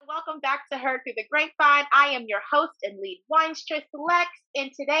welcome back to Heard Through the Grapevine. I am your host and lead winestress, Lex,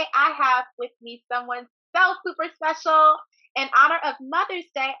 and today I have with me someone so super special. In honor of Mother's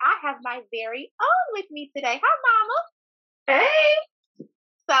Day, I have my very own with me today. Hi, Mama. Hey.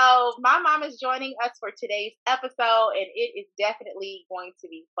 So my mom is joining us for today's episode, and it is definitely going to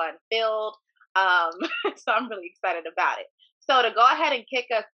be fun-filled. So I'm really excited about it. So to go ahead and kick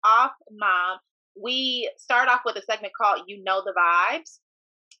us off, Mom, we start off with a segment called You Know the Vibes.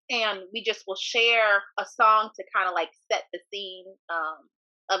 And we just will share a song to kind of like set the scene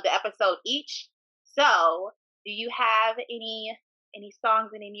of the episode each. So do you have any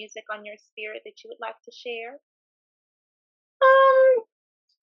songs, any music on your spirit that you would like to share?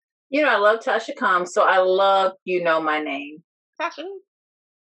 I love Tasha Combs, so I love You Know My Name. Tasha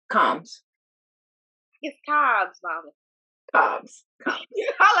Combs. It's Cobbs, Mama. Cobbs. Call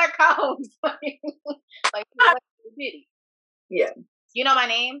her Combs. like Diddy. Yeah. You Know My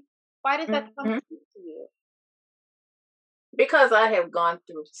Name? Why does that song speak to you? Because I have gone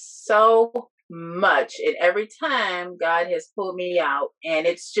through so much, and every time God has pulled me out, and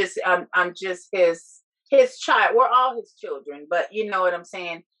it's just I'm just his child. We're all his children, but you know what I'm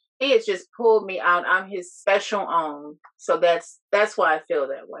saying? He has just pulled me out. I'm his special own. So that's why I feel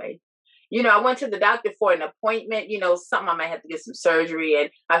that way. I went to the doctor for an appointment, something I might have to get some surgery. And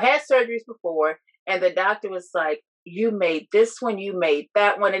I've had surgeries before. And the doctor was like, you made this one, you made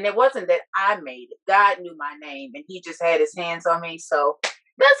that one. And it wasn't that I made it. God knew my name and he just had his hands on me. So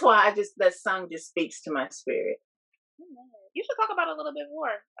that's why that song just speaks to my spirit. You should talk about it a little bit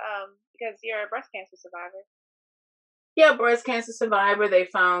more because you're a breast cancer survivor. Yeah, breast cancer survivor. They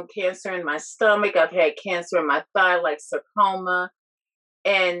found cancer in my stomach. I've had cancer in my thigh, like sarcoma.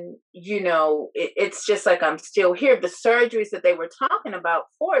 And, it's just like I'm still here. The surgeries that they were talking about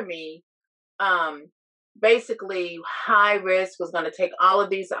for me, basically high risk, was going to take all of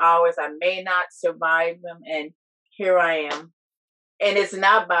these hours. I may not survive them. And here I am. And it's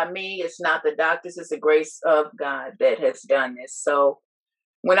not by me. It's not the doctors. It's the grace of God that has done this. So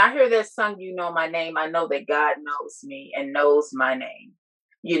when I hear that song, You Know My Name, I know that God knows me and knows my name,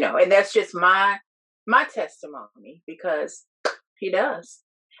 and that's just my testimony because he does.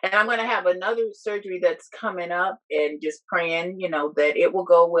 And I'm going to have another surgery that's coming up and just praying, that it will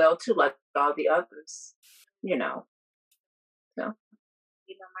go well too, like all the others, So. You Know My Name.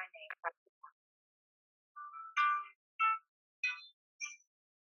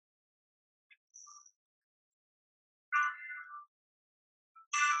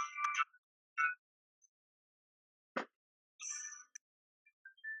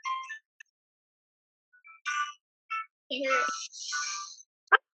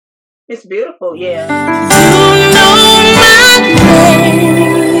 It's beautiful, yeah. You know my name.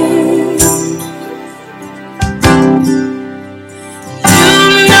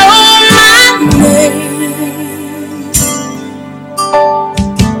 You know my name.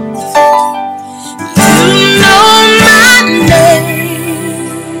 You know my name.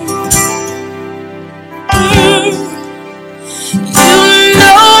 You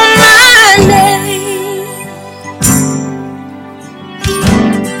know my name.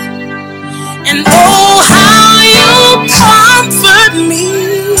 And oh, how you comfort me.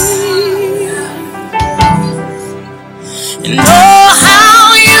 And oh,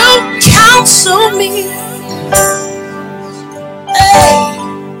 how you counsel me. Hey,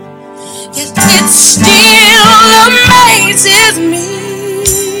 it still amazes me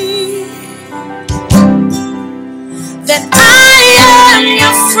that I am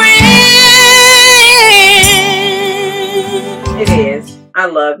your friend. It is. I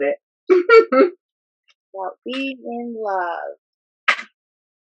love it. Well, be in love.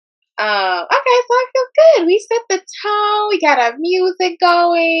 Okay, so I feel good. We set the tone. We got our music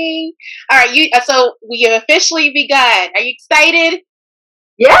going. All right, so we have officially begun. Are you excited?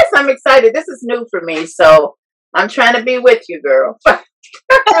 Yes, I'm excited. This is new for me, so I'm trying to be with you, girl.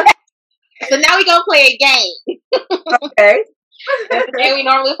 So now we're gonna play a game. Okay. And we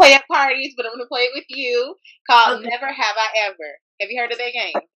normally play at parties, but I'm gonna play it with you. Called Never Have I Ever. Have you heard of that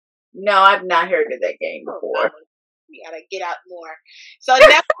game? No, I've not heard of that game before. We gotta get out more. So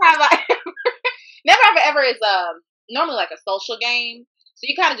Never Have I Ever. Never Have I Ever is normally like a social game. So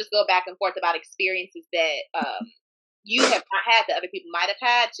you kind of just go back and forth about experiences that you have not had that other people might have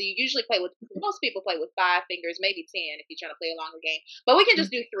had. So you usually most people play with 5 fingers, maybe 10 if you're trying to play a longer game. But we can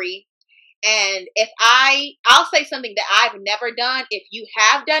just do 3. And if I'll say something that I've never done. If you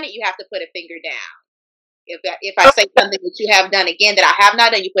have done it, you have to put a finger down. If I say something that you have done again that I have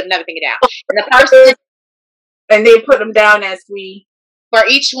not done, you put another finger down. And the person. And they put them down as we. For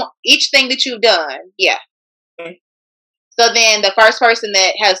each thing that you've done, yeah. Okay. So then the first person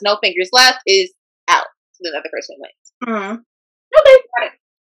that has no fingers left is out. So then the other person wins. Mm-hmm. Okay, got it.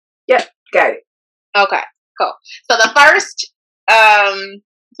 Yep, got it. Okay, cool. So the first,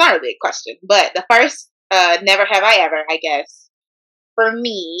 it's not really a question, but the first, never have I ever, I guess, for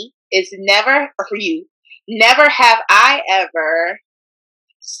me is never, or for you, never have I ever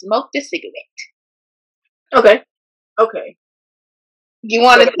smoked a cigarette. Okay. Okay. You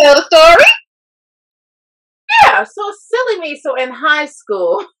want to tell the story? Yeah, so silly me. So in high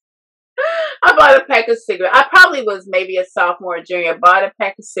school, I bought a pack of cigarettes. I probably was maybe a sophomore or junior. I bought a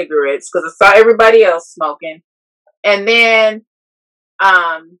pack of cigarettes because I saw everybody else smoking. And then,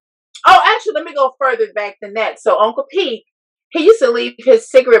 actually, let me go further back than that. So Uncle Pete, he used to leave his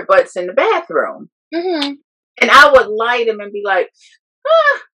cigarette butts in the bathroom. Mm-hmm. And I would light them and be like,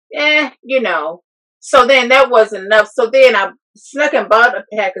 you know. So then that wasn't enough. So then I snuck and bought a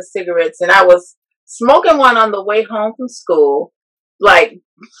pack of cigarettes, and I was smoking one on the way home from school, like,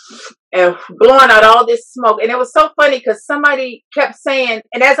 and blowing out all this smoke. And it was so funny because somebody kept saying,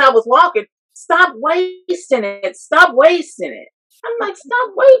 and as I was walking, stop wasting it. Stop wasting it. I'm like, stop,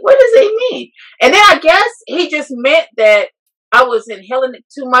 wait, what does he mean? And then I guess he just meant that I was inhaling it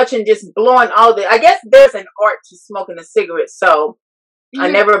too much and just blowing all the, I guess there's an art to smoking a cigarette. So I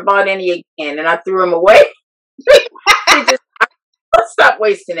never bought any again, and I threw them away. Stop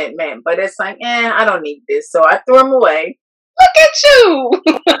wasting it, man. But it's like, I don't need this. So I threw them away. Look at you.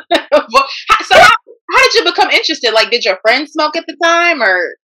 So how did you become interested? Like, did your friends smoke at the time,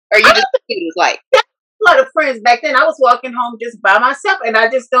 or you just was like? A lot of friends back then. I was walking home just by myself, and I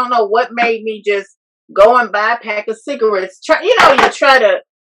just don't know what made me just go and buy a pack of cigarettes. You try to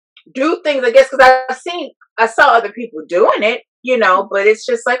do things, I guess, because I saw other people doing it, but it's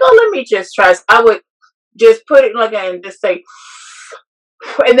just like, oh, let me just try. So I would just put it like and just say,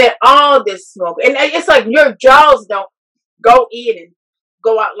 and then all this smoke, and it's like your jaws don't go in and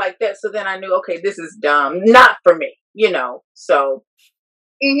go out like that. So then I knew, okay, this is dumb, not for me, So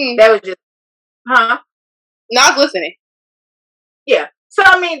that was just, No, I was listening. Yeah. So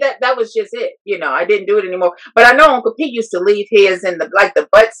I mean that was just it. I didn't do it anymore. But I know Uncle Pete used to leave his in the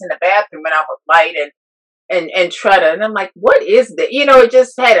butts in the bathroom, and I would light and try to, and I'm like, what is that? It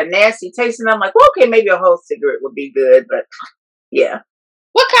just had a nasty taste, and I'm like, well, okay, maybe a whole cigarette would be good, but yeah.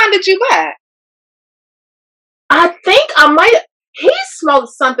 What kind did you buy? I think he smoked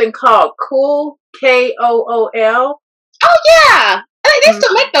something called Kool, Kool. Oh yeah. They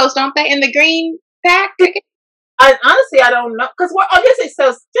still make those, don't they? In the green pack? Honestly, I don't know. Because I guess it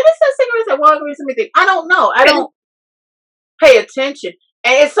sells, do they sell cigarettes at Walgreens? Let me think. I don't know. I don't pay attention.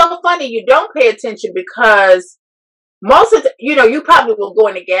 And it's so funny you don't pay attention because most of the, you probably will go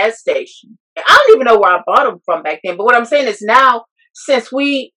in a gas station. I don't even know where I bought them from back then. But what I'm saying is now, since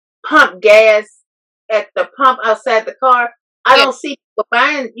we pump gas at the pump outside the car, I don't see people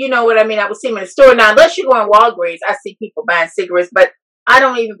buying, you know what I mean? I would see them in the store. Now, unless you go in Walgreens, I see people buying cigarettes, but I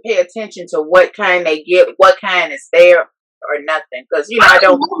don't even pay attention to what kind they get, what kind is there or nothing. Because, I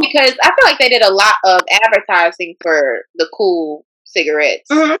don't know. Because I feel like they did a lot of advertising for the Kool cigarettes.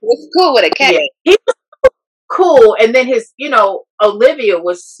 Mm-hmm. It's Kool with a K. Yeah. He was cool. And then his, Olivia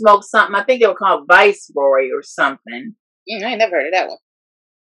was smoked something. I think they were called Viceroy or something. I ain't never heard of that one.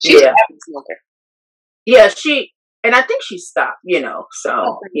 She's a smoker. Yeah, and I think she stopped,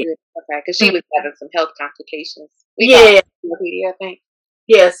 so. Okay, because she was having some health complications. COPD, I think.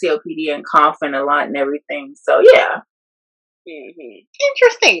 Yeah, COPD and coughing a lot and everything. So, yeah. Mm-hmm.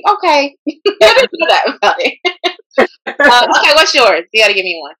 Interesting. Okay. I didn't know that about it. Okay, what's yours? You got to give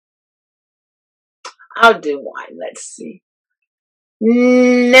me one. I'll do one. Let's see.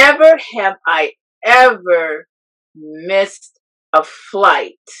 Never have I ever missed a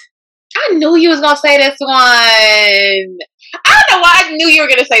flight. I knew you was going to say this one. I don't know why I knew you were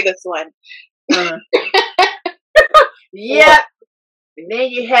going to say this one. Yeah. And then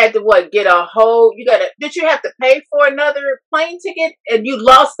you had to get did you have to pay for another plane ticket and you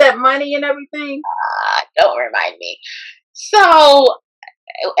lost that money and everything? Don't remind me. So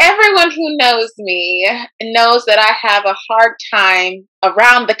everyone who knows me knows that I have a hard time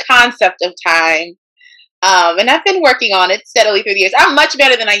around the concept of time. And I've been working on it steadily through the years. I'm much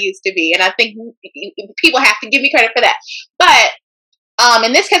better than I used to be. And I think people have to give me credit for that. But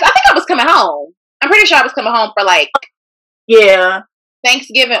in this case, I think I was coming home. I'm pretty sure I was coming home for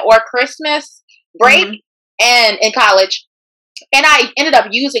Thanksgiving or Christmas break and in college. And I ended up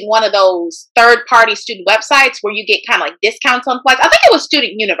using one of those third-party student websites where you get kind of like discounts on flights. I think it was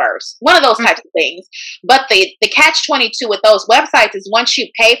Student Universe, one of those types of things. But the catch-22 with those websites is once you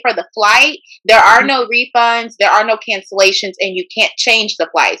pay for the flight, there are no refunds, there are no cancellations, and you can't change the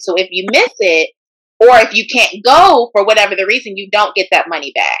flight. So if you miss it, or if you can't go for whatever the reason, you don't get that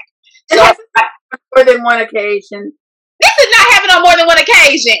money back. It So has more than one occasion. this is not happening on more than one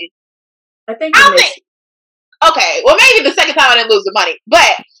occasion. I think I you don't missed. think. Okay, well maybe the second time I didn't lose the money,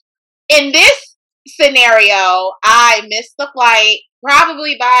 but in this scenario, I missed the flight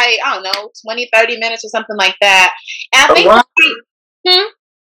probably by, I don't know, 20, 30 minutes or something like that. And I A think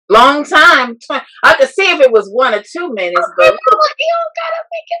long time. I could see if it was 1 or 2 minutes, but you don't gotta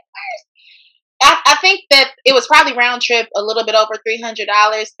make it worse. I think that it was probably round trip a little bit over $300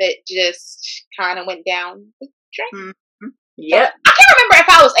 that just kind of went down the drain. Yep. I can't remember if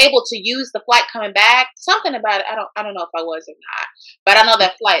I was able to use the flight coming back. Something about it. I don't know if I was or not. But I know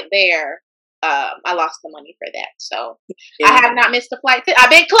that flight there, I lost the money for that. So I have not missed a flight. I've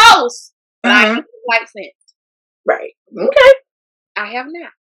been close, but I haven't missed a flight since. Right. Okay. I have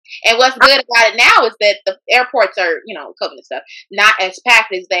not. And what's good about it now is that the airports are, you know, COVID and stuff, not as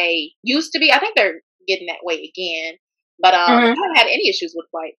packed as they used to be. I think they're getting that way again. But I haven't had any issues with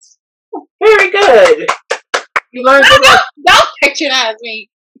flights. Very good. You learned Don't patronize me.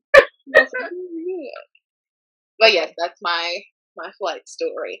 But yes, that's my flight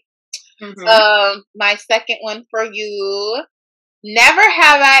story. My second one for you. Never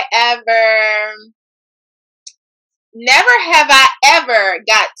have I ever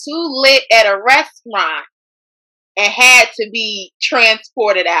got too lit at a restaurant and had to be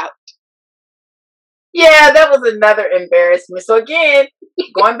transported out. Yeah, that was another embarrassment. So again,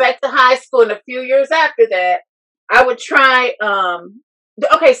 going back to high school and a few years after that, I would try,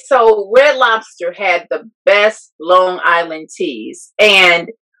 okay, so Red Lobster had the best Long Island teas. And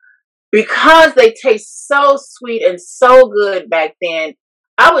because they taste so sweet and so good back then,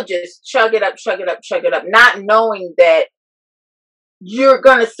 I would just chug it up, not knowing that you're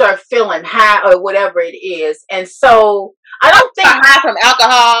going to start feeling high or whatever it is. And so I don't think high from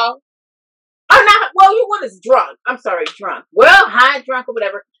alcohol. I'm not, well, you want is drunk. I'm sorry, drunk. Well, high, drunk, or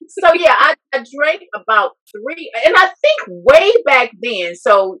whatever. So, yeah, I drank about 3, and I think way back then,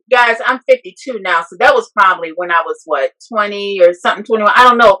 so, guys, I'm 52 now, so that was probably when I was, 20 or something, 21, I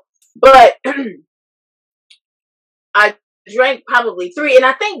don't know, but I drank probably 3, and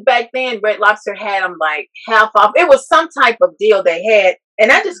I think back then, Red Lobster had them, like, half off. It was some type of deal they had,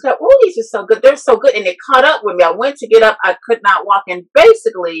 and I just thought, oh, these are so good. They're so good, and it caught up with me. I went to get up. I could not walk, and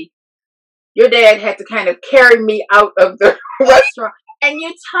basically, your dad had to kind of carry me out of the restaurant. And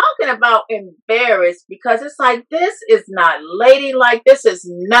you're talking about embarrassed because it's like, this is not ladylike. This is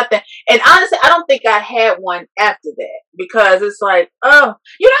nothing. And honestly, I don't think I had one after that because it's like, oh,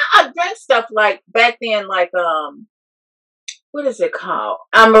 you know, I drank stuff like back then, like, what is it called?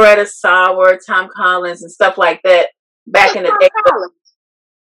 Amaretto Sour, Tom Collins and stuff like that back in the day.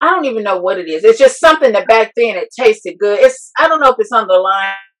 I don't even know what it is. It's just something that back then it tasted good. I don't know if it's on the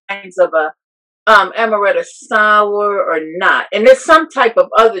lines of a amaretto sour or not, and there's some type of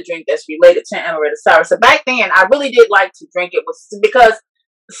other drink that's related to amaretto sour. So back then I really did like to drink it because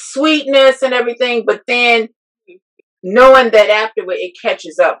sweetness and everything, but then knowing that afterward it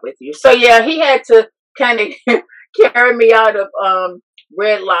catches up with you. So yeah, he had to kind of carry me out of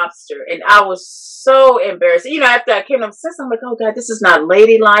Red Lobster, and I was so embarrassed. You know, after I came upstairs, I'm like, oh God, this is not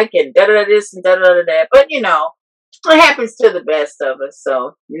ladylike and da da da this and da da da that. But you know, it happens to the best of us,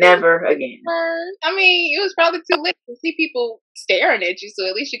 so never again. I mean, it was probably too late to see people staring at you, so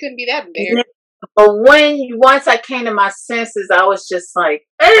at least you couldn't be that embarrassed. But once I came to my senses, I was just like,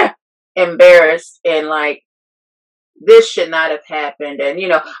 embarrassed and like, this should not have happened. And, you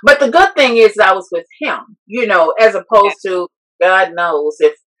know, but the good thing is I was with him, you know, as opposed to God knows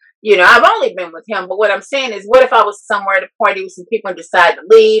if, you know, I've only been with him. But what I'm saying is, what if I was somewhere at a party with some people and decided to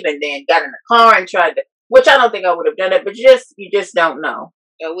leave and then got in the car and tried to, which I don't think I would have done it, but you just don't know.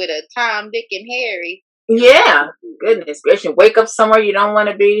 With a Tom, Dick, and Harry. Yeah, goodness gracious, wake up somewhere you don't want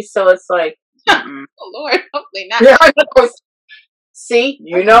to be. So it's like, oh Lord, hopefully not. Yeah, see,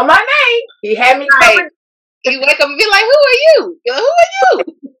 you know my name. He had me covered. You wake up and be like, "Who are you? Who are you?"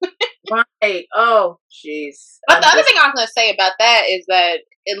 Right. Oh, jeez. But the other thing I was going to say about that is that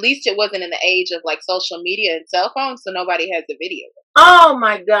at least it wasn't in the age of like social media and cell phones, so nobody has the video. Oh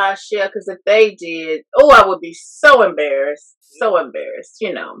my gosh, yeah, because if they did, I would be so embarrassed. So embarrassed,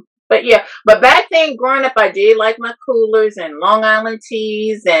 you know. But yeah, but back then, growing up, I did like my coolers and Long Island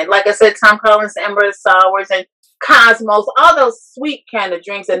teas and, like I said, Tom Collins, Amaretto Sours, and Cosmos, all those sweet kind of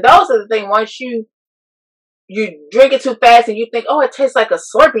drinks. And those are the thing, once you drink it too fast and you think, oh, it tastes like a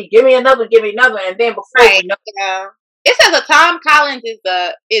Slurpee, give me another, and then before you know, yeah. It says a Tom Collins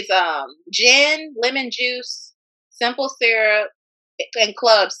is gin, lemon juice, simple syrup, and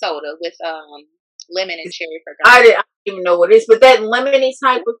club soda with lemon and cherry. I didn't even know what it is, but that lemony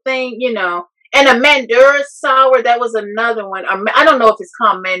type of thing, you know. And a Mandura sour, that was another one. I don't know if it's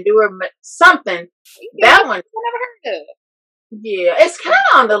called Mandura something. That one, I never heard of. yeah, it's kind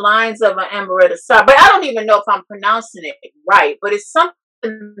of on the lines of an amaretto sour, but I don't even know if I'm pronouncing it right. But it's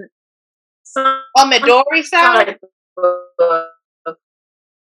something, some Midori sour? type of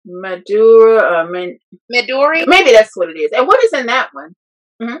Madura, Midori? maybe that's what it is. And what is in that one?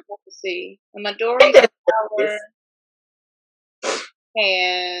 Let's see. A I Midori think that's what it sour is.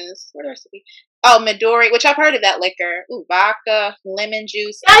 has what recipe? Oh, Midori, which I've heard of that liquor. Ooh, vodka, lemon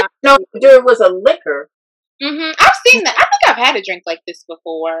juice. I didn't know Madura was a liquor. I've seen that. I think I've had a drink like this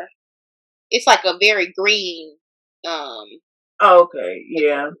before. It's like a very green Okay,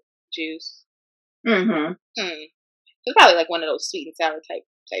 yeah. juice. Mm-hmm. It's probably like one of those sweet and sour type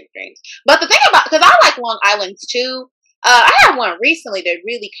drinks. But the thing about, because I like Long Island's too. I had one recently that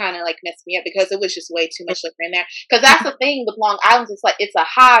really kind of like messed me up because it was just way too much liquor in there. Because that's the thing with Long Island's, it's like it's a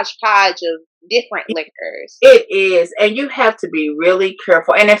hodgepodge of different liquors. It is, and you have to be really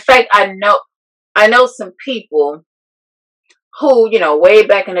careful. And in fact, I know some people who, way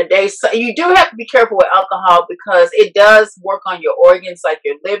back in the day, so you do have to be careful with alcohol because it does work on your organs, like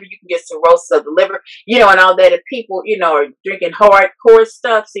your liver. You can get cirrhosis of the liver, and all that. If people, are drinking hardcore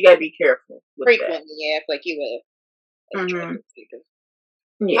stuff, so you got to be careful with Frequently, that. yeah, like you would.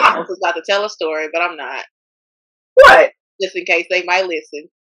 Yeah. I was about to tell a story, but I'm not. What? Just in case they might listen.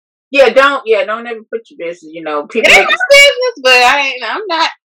 Yeah, don't ever put your business, people. It ain't my business, but I'm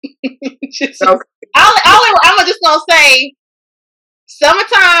not. Just, Okay. I'm just gonna say,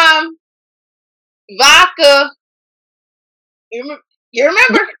 summertime vodka. You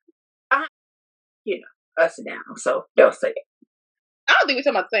remember? Us down. So don't say it. I don't think we're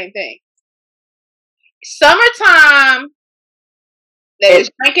talking about the same thing. Summertime, they was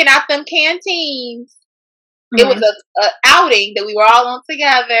drinking out them canteens. It was a outing that we were all on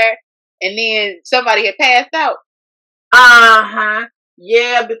together, and then somebody had passed out.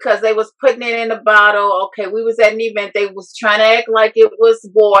 Yeah, because they was putting it in a bottle. Okay, we was at an event. They was trying to act like it was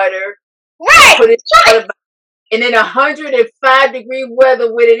water. Right. Put it and in 105-degree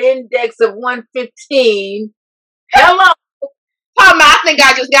weather with an index of 115. Hello. I think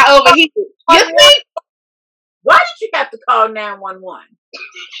I just got overheated. You think? Why did you have to call 911?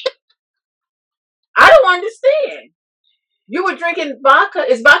 I don't understand. You were drinking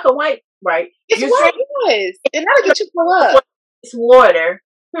vodka. Is vodka white, right? It's what it was. And that'll get you pull up. It's water.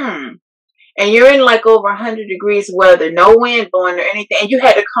 And you're in like over 100 degrees weather, no wind blowing or anything, and you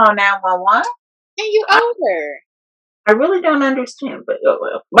had to call 911? And you older. I really don't understand, but oh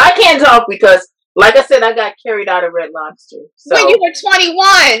well. But I can't talk because, like I said, I got carried out of Red Lobster. So. When you were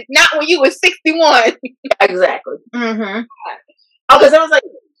 21, not when you were 61. Exactly. Oh, because I was like,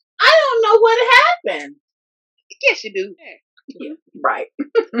 I don't know what happened. Yes, you do. Yeah, right.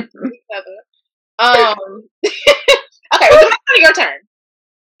 Okay, it's your turn.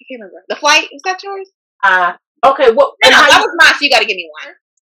 I can't remember. The flight, is that yours? Okay, well, no, that was mine, so you got to give me one.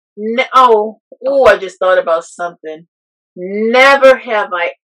 I just thought about something. Never have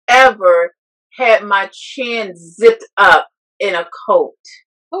I ever had my chin zipped up in a coat.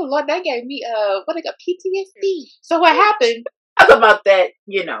 Oh Lord, that gave me PTSD. So what happened? Talk about that,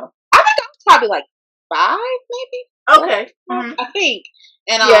 I think I was probably like 5, maybe. Okay. I think.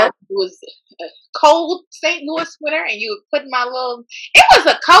 And it was a cold St. Louis winter, and you would put my little. It was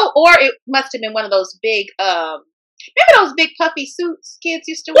a coat, or it must have been one of those big. Remember those big puffy suits kids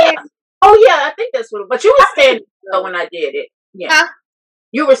used to wear? Oh yeah, I think that's what. But you were standing up when I did it. Yeah. Huh?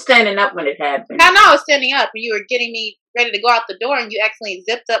 You were standing up when it happened. I know I was standing up, and you were getting me ready to go out the door, and you accidentally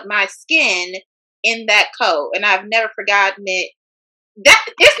zipped up my skin in that coat, and I've never forgotten it. That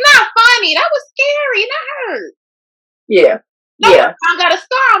it's not funny. That was scary. That hurt. Yeah. Yeah. I got a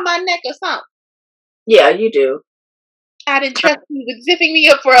scar on my neck or something. Yeah, you do. I didn't trust you with zipping me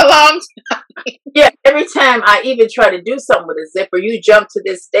up for a long time. Yeah, every time I even try to do something with a zipper, you jump to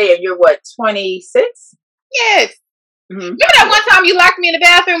this day and you're what, 26? Yes. Remember that one time you locked me in the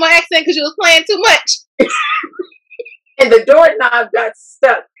bathroom on accident because you was playing too much? And the doorknob got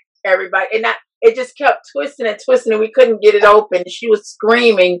stuck, everybody. And it just kept twisting and twisting, and we couldn't get it open. She was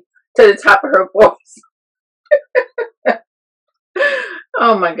screaming to the top of her voice.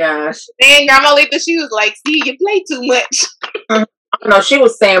 Oh my gosh. And Grandma Letha, she was like, see, you play too much. No, she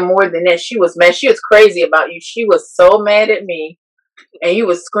was saying more than that. She was mad. She was crazy about you. She was so mad at me. And you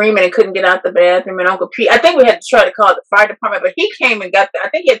was screaming and couldn't get out the bathroom. And Uncle Pete, I think we had to try to call the fire department, but he came and got I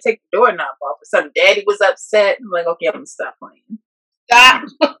think he had to take the doorknob off or something. Daddy was upset. I'm like, okay, I'm going to stop playing. Stop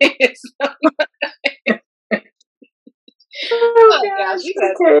playing. Oh gosh.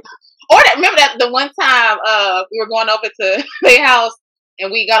 Or remember that the one time we were going over to their house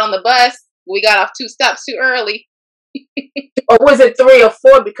and we got on the bus We got off 2 stops too early. Or was it 3 or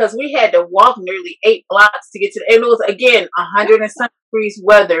 4? Because we had to walk nearly 8 blocks to get to the, and it was again 100 and some degrees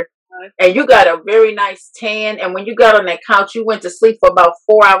weather, and you got a very nice tan. And when you got on that couch, you went to sleep for about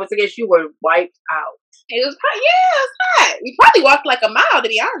 4 hours. I guess you were wiped out. It was hot. We probably walked like a mile, to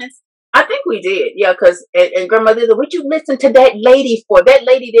be honest. I think we did, yeah. Because and grandmother said, "What'd you listen to that lady for? That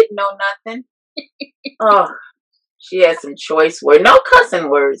lady didn't know nothing." Oh, she had some choice words, no cussing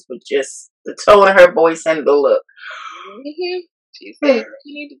words, but just the tone of her voice and the look. Mm-hmm. She said what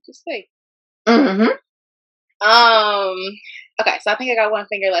you needed to say. Mm-hmm. Okay, so I think I got one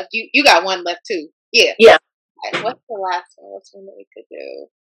finger left. You got one left too. Yeah. Yeah. Okay, what's the last one? What's one that we could do?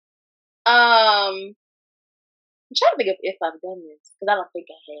 I'm trying to think if I've done this because I don't think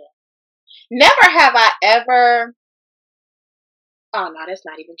I have. Never have I ever. Oh no, that's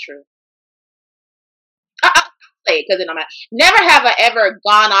not even true. I'll say it because then I'm not. Never have I ever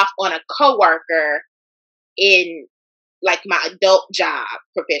gone off on a coworker in like my adult job,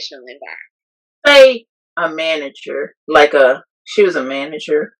 professional environment. Say a manager, she was a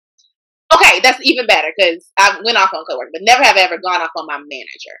manager. Okay, that's even better because I went off on coworker, but never have I ever gone off on my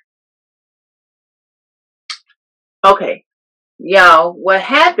manager. Okay. Y'all, what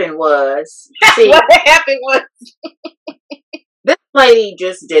happened was, what happened was this lady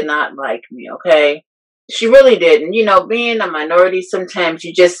just did not like me, okay? She really didn't. You know, being a minority, sometimes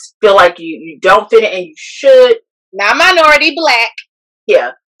you just feel like you don't fit in and you should. Not minority, black.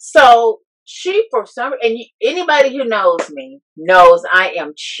 Yeah. So she, for some, and anybody who knows me knows I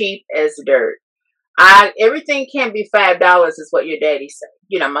am cheap as dirt. Everything can be $5 is what your daddy said.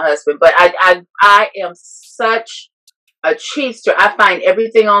 You know, my husband. But I am such a cheapster. I find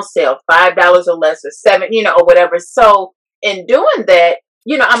everything on sale, $5 or less, or $7, or whatever. So in doing that,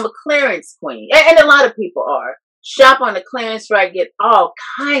 I'm a clearance queen, and a lot of people are. Shop on the clearance rack, get all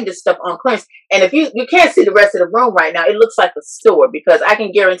kind of stuff on clearance. And if you can't see the rest of the room right now, it looks like a store because I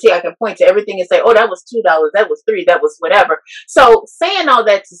can guarantee I can point to everything and say, oh, that was $2, that was $3, that was whatever. So saying all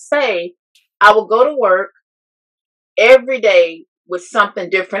that to say, I will go to work every day with something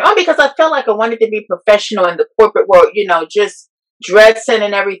different. Oh, because I felt like I wanted to be professional in the corporate world, just dressing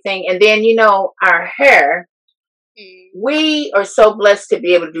and everything. And then, our hair. We are so blessed to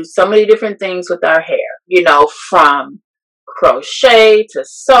be able to do so many different things with our hair, from crochet to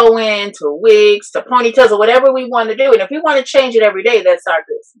sewing to wigs to ponytails or whatever we want to do. And if we want to change it every day, that's our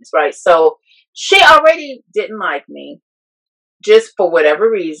business, right? So she already didn't like me just for whatever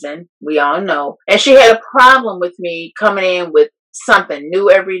reason. We all know. And she had a problem with me coming in with something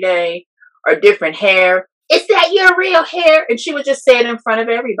new every day or different hair. Is that your real hair? And she would just say it in front of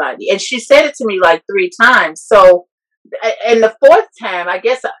everybody. And she said it to me like 3 times. So, and the 4th time, I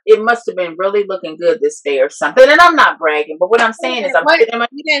guess it must have been really looking good this day or something. And I'm not bragging, but what I'm saying is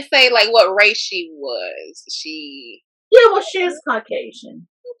you didn't say like what race she was. Yeah, well, she is Caucasian.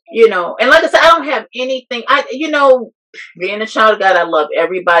 And like I said, I don't have anything. Being a child of God, I love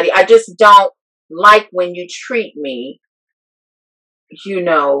everybody. I just don't like when you treat me, you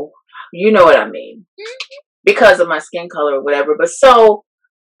know what I mean, because of my skin color or whatever. But so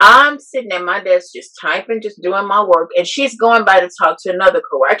I'm sitting at my desk just typing, just doing my work, and she's going by to talk to another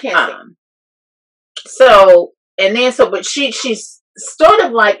coworker. I can't see. But she's sort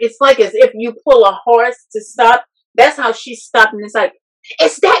of like, it's like as if you pull a horse to stop. That's how she stopped, and it's like,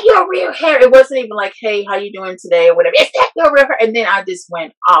 is that your real hair? It wasn't even like, hey, how you doing today or whatever. Is that your real hair? And then I just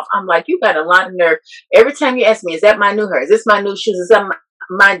went off. I'm like, you got a lot of nerve. Every time you ask me, is that my new hair? Is this my new shoes? Is that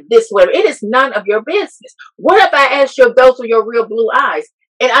my this, whatever? It is none of your business. What if I asked you if those were your real blue eyes?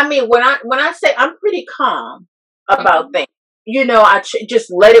 And I mean, when I say I'm pretty calm about things, I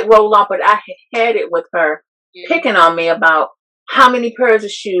just let it roll off. But I had it with her picking on me about how many pairs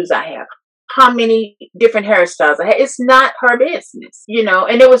of shoes I have, how many different hairstyles I had. It's not her business,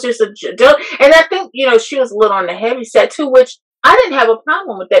 and it was just a joke. And I think, she was a little on the heavy side too, which I didn't have a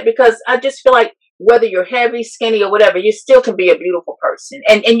problem with that because I just feel like whether you're heavy, skinny, or whatever, you still can be a beautiful person.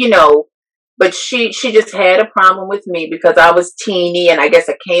 And but she just had a problem with me because I was teeny and I guess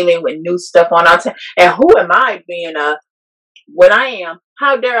I came in with new stuff on our time. And who am I being what I am?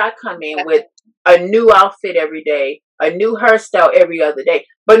 How dare I come in with a new outfit every day, a new hairstyle every other day?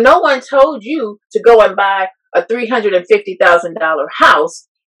 But no one told you to go and buy a $350,000 house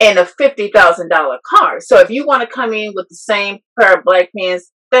and a $50,000 car. So if you want to come in with the same pair of black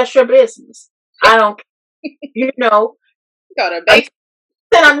pants, that's your business. I don't, Got her base.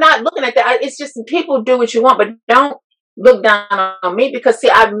 Then I'm not looking at that. It's just people do what you want, but don't look down on me because, see,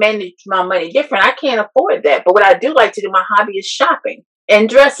 I've managed my money different. I can't afford that. But what I do like to do, my hobby is shopping and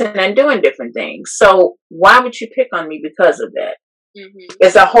dressing and doing different things. So why would you pick on me because of that? Mm-hmm.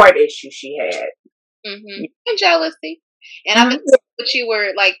 It's a heart issue she had. Mm-hmm. And jealousy. And I think what you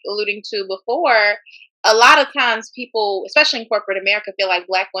were like alluding to before, a lot of times people, especially in corporate America, feel like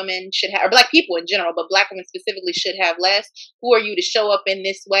black women should have, or black people in general, but black women specifically should have less. Who are you to show up in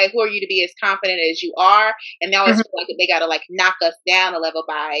this way? Who are you to be as confident as you are? And they always feel like they got to like knock us down a level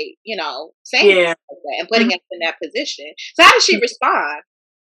by, saying that and putting us in that position. So how did she respond?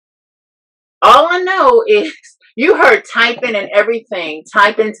 All I know is you heard typing and everything,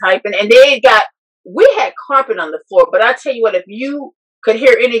 typing, and we had carpet on the floor, but I tell you what, if you could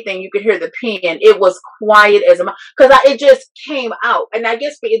hear anything, you could hear the pen. It was quiet as a because it just came out. And I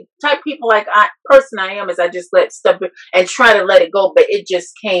guess the type of people like I am is I just let stuff and try to let it go, but it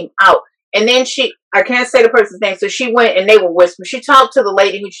just came out. And then I can't say the person's name, so she went and they were whispering. She talked to the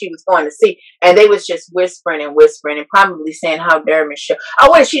lady who she was going to see, and they was just whispering and probably saying, "How dare Michelle? Oh,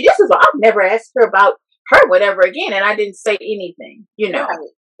 what is she? This is I've never asked her about her whatever again," and I didn't say anything, Right.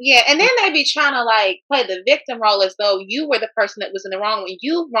 Yeah, and then they be trying to like play the victim role as though you were the person that was in the wrong when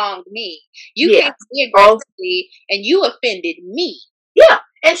you wronged me. You came to me aggressively and you offended me. Yeah,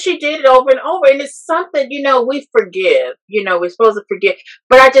 and she did it over and over, and it's something we forgive. We're supposed to forgive,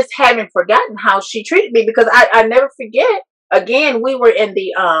 but I just haven't forgotten how she treated me because I never forget. Again, we were in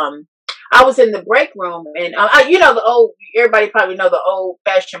the I was in the break room, and the old. Everybody probably know the old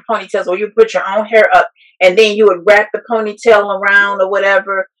fashioned ponytails where you put your own hair up, and then you would wrap the ponytail around or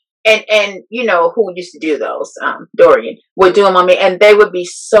whatever. And who used to do those? Dorian would do them on me, and they would be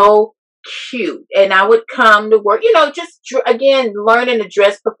so cute. And I would come to work, just again learning to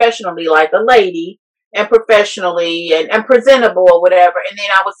dress professionally like a lady and professionally and presentable or whatever. And then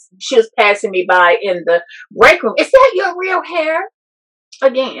she was passing me by in the break room. Is that your real hair?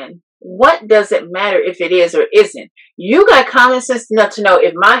 Again, what does it matter if it is or isn't? You got common sense enough to know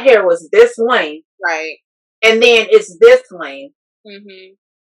if my hair was this length, right, and then it's this length,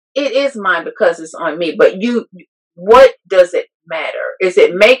 it is mine because it's on me. But what does it matter? Is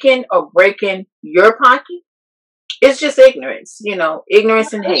it making or breaking your pocket? It's just ignorance,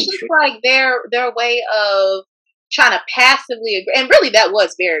 ignorance and hatred. It's just like their way of trying to passively, and really that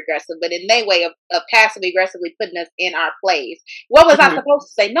was very aggressive, but in their way of passively aggressively putting us in our place. What was I supposed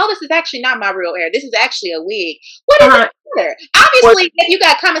to say? No, this is actually not my real hair. This is actually a wig. What does it matter? Obviously, if you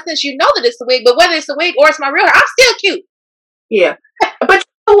got common sense, you know that it's a wig, but whether it's a wig or it's my real hair, I'm still cute. Yeah. But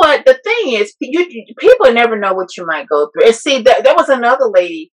you know what? The thing is, people never know what you might go through. And see, there was another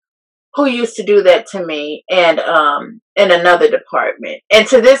lady who used to do that to me and in another department. And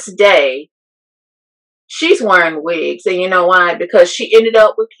to this day, she's wearing wigs. And you know why? Because she ended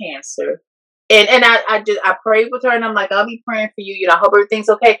up with cancer. And I prayed with her, and I'm like, I'll be praying for you. I hope everything's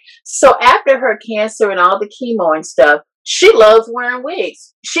okay. So after her cancer and all the chemo and stuff, she loves wearing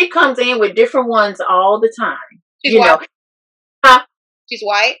wigs. She comes in with different ones all the time. She's white. Huh? She's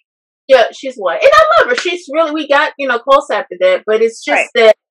white? Yeah, she's white. And I love her. She's really, we got, close after that. But it's just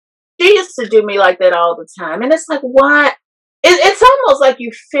that she used to do me like that all the time. And it's like, why? It's almost like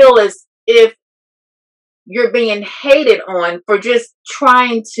you feel as if you're being hated on for just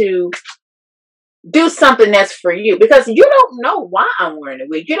trying to do something that's for you. Because you don't know why I'm wearing a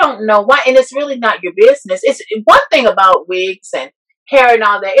wig. You don't know why. And it's really not your business. It's one thing about wigs and hair and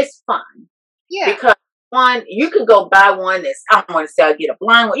all that. It's fun. Yeah. Because one, you can go buy one that's, I don't want to say I'll get a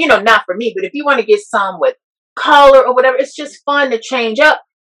blind one, not for me, but if you want to get some with color or whatever, it's just fun to change up.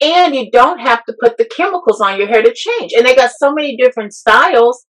 And you don't have to put the chemicals on your hair to change. And they got so many different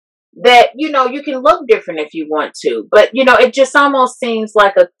styles that, you can look different if you want to. But, it just almost seems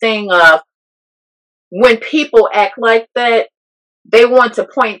like a thing of when people act like that, they want to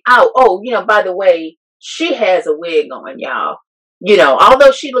point out, oh, by the way, she has a wig on, y'all.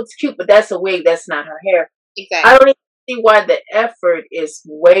 Although she looks cute, but that's a wig. That's not her hair. Exactly. I don't even see why the effort is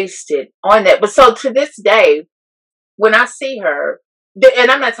wasted on that. But so to this day, when I see her,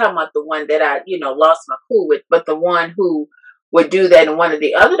 and I'm not talking about the one that I, lost my cool with, but the one who would do that in one of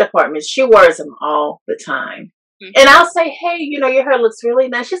the other departments, she wears them all the time. And I'll say, hey, your hair looks really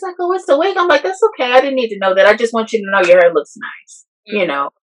nice. She's like, oh, it's a wig. I'm like, that's okay. I didn't need to know that. I just want you to know your hair looks nice.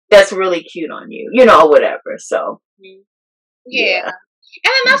 That's really cute on you, or whatever. So. Yeah. And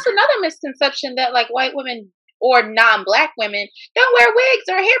then that's another misconception that like white women or non-black women don't wear wigs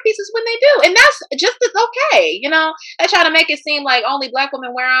or hair pieces when they do. And that's just as okay. They try to make it seem like only black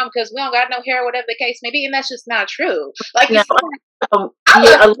women wear them because we don't got no hair, whatever the case may be. And that's just not true. Like you said, I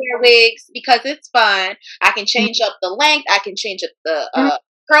love to wear wigs because it's fun. I can change up the length. I can change up the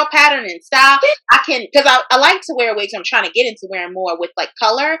curl pattern and style. Because I like to wear wigs. I'm trying to get into wearing more with like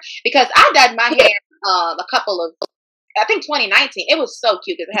color because I dyed my hair a couple of I think 2019. It was so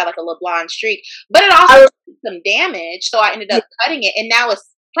cute because it had like a little blonde streak, but it also I, had some damage. So I ended up cutting it, and now it's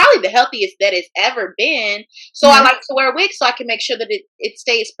probably the healthiest that it's ever been. So I like to wear wigs so I can make sure that it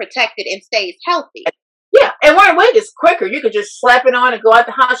stays protected and stays healthy. yeah, and wearing wig is quicker. You could just slap it on and go out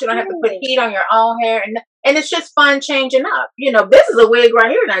the house. You don't have to put heat on your own hair, and it's just fun changing up. You know, this is a wig right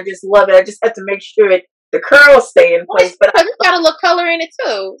here, and I just love it. I just have to make sure the curls stay in place. But it's got a little color in it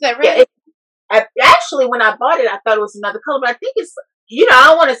too. Is that right? Yeah, actually, when I bought it, I thought it was another color, but I think it's, you know, I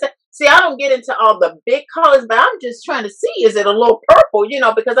don't want to say, see, I don't get into all the big colors, but I'm just trying to see, is it a little purple, you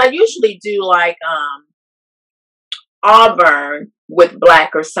know, because I usually do like auburn with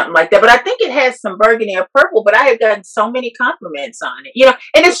black or something like that, but I think it has some burgundy or purple, but I have gotten so many compliments on it, you know,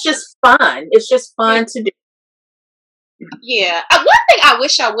 and it's just fun. It's just fun to do. Yeah. One thing I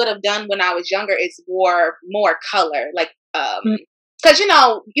wish I would have done when I was younger is wore more color, like, because, you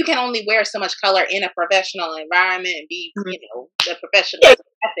know, you can only wear so much color in a professional environment and be, you know, the professional ethics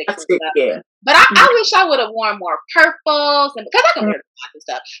and stuff. Yeah. But I wish I would have worn more purples, and because I can wear lots of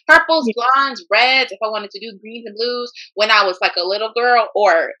stuff. Purples, blondes, reds, if I wanted to do greens and blues when I was like a little girl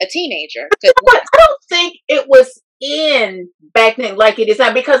or a teenager. But I don't think it was in back then like it is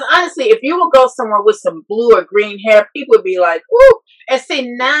now, because honestly, if you would go somewhere with some blue or green hair, people would be like, "Ooh!" And see,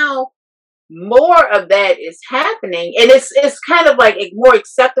 now more of that is happening, and it's kind of like more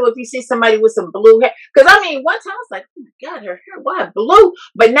acceptable if you see somebody with some blue hair. Because I mean, one time I was like, "Oh my God, her hair, why blue?"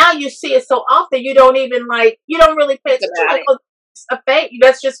 But now you see it so often, you don't even you don't really pay attention. Like, oh, it's a fake.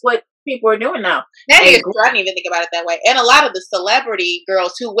 That's just what people are doing now. That is true. I didn't even think about it that way. And a lot of the celebrity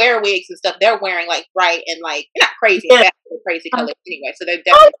girls who wear wigs and stuff, they're wearing like bright and like not crazy, crazy colors anyway. So they're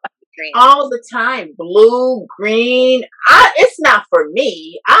definitely all the time, blue, green. It's not for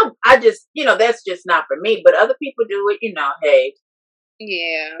me. I just, you know, that's just not for me. But other people do it. You know, hey,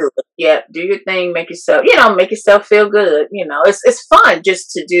 yeah, do your thing. Make yourself feel good. You know, it's fun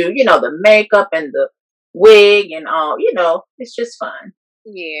just to do. You know, the makeup and the wig and all. You know, it's just fun.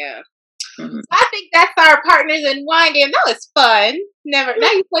 Yeah. I think that's our partners in wine game. That was fun. Now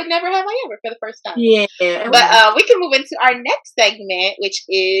you played Never Have I Ever for the first time. Yeah. But we can move into our next segment, which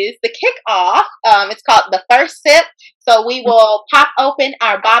is the kickoff. It's called The First Sip. So we will pop open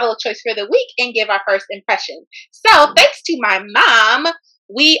our bottle of choice for the week and give our first impression. So thanks to my mom, I'm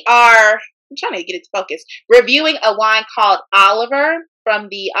trying to get it to focus, reviewing a wine called Oliver from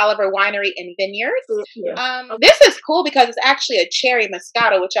the Oliver Winery and Vineyards. Yeah. This is cool because it's actually a cherry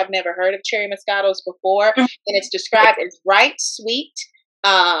Moscato, which I've never heard of cherry Moscatos before. And it's described as bright, sweet,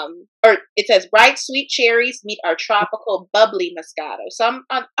 or it says bright, sweet cherries meet our tropical, bubbly Moscato. So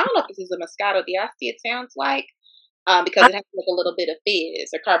I don't know if this is a Moscato d'Asti, it sounds like, because it has like a little bit of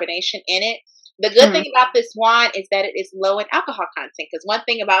fizz or carbonation in it. The good thing about this wine is that it is low in alcohol content. Because one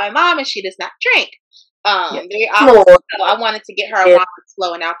thing about my mom is she does not drink. Very often, so I wanted to get her a wine that's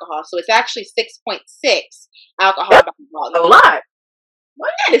low in alcohol. So it's actually 6.6 alcohol by volume. A lot.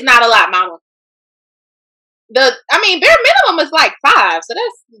 Well, that is not a lot, mama. Bare minimum is like 5, so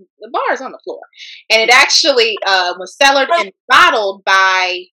that's the bar is on the floor. And it actually was cellared and bottled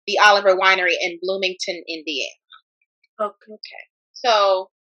by the Oliver Winery in Bloomington, Indiana. Okay. So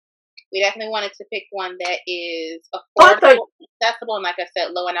we definitely wanted to pick one that is affordable, accessible, and like I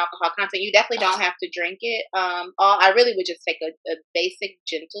said, low in alcohol content. You definitely don't have to drink it. I really would just take a basic,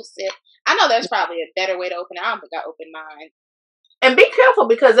 gentle sip. I know there's probably a better way to open it. I don't think I opened mine. And be careful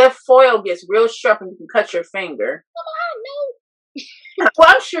because that foil gets real sharp and you can cut your finger. Well, I don't know. Well,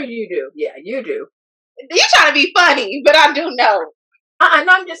 I'm sure you do. Yeah, you do. You're trying to be funny, but I do know. No,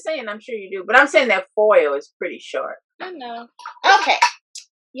 I'm just saying I'm sure you do. But I'm saying that foil is pretty sharp. I know. Okay.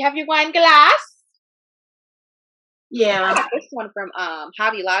 You have your wine glass? Yeah. I got this one from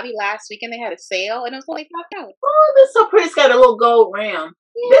Hobby Lobby last week, and they had a sale, and it was only $5. Oh, that's so pretty. It's got a little gold rim.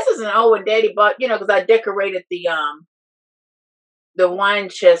 Yeah. This is an old one Daddy bought, you know, because I decorated the wine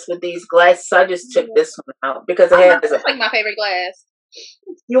chest with these glasses. So I just took this one out because it has. It's like my favorite glass.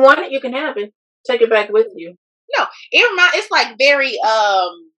 You want it? You can have it. Take it back with you. No, it's like very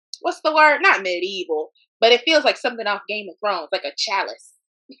what's the word? Not medieval, but it feels like something off Game of Thrones, like a chalice.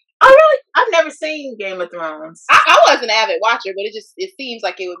 Oh, really? I've never seen Game of Thrones. I wasn't an avid watcher, but it seems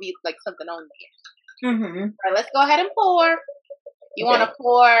like it would be like something on there. Mm-hmm. All right, let's go ahead and pour. You want to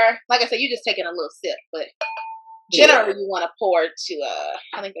pour, like I said, you're just taking a little sip, but generally you want to pour to,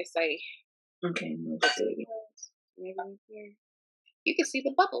 I think they say. Okay, let's see. You can see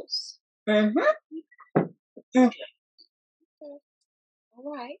the bubbles. Mm-hmm. Okay.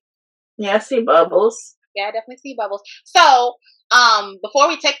 All right. Yeah, I see bubbles. Yeah, I definitely see bubbles. So, Before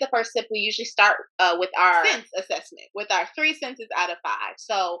we take the first sip, we usually start with our sense assessment, with our 3 senses out of 5.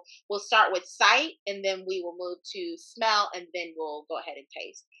 So we'll start with sight, and then we will move to smell, and then we'll go ahead and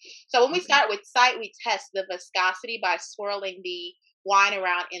taste. So when we start with sight, we test the viscosity by swirling the wine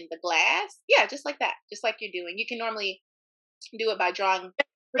around in the glass. Yeah, just like that, just like you're doing. You can normally do it by drawing,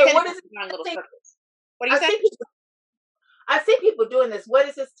 Hey, what is it? drawing little I circles. What do you say? I see people doing this. What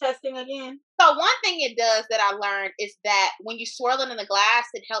is this testing again? So one thing it does that I learned is that when you swirl it in the glass,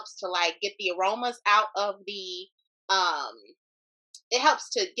 it helps to like get the aromas out of the it helps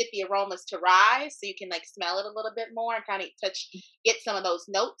to get the aromas to rise, so you can like smell it a little bit more and kind of get some of those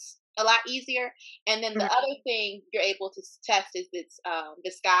notes a lot easier. And then the other thing you're able to test is its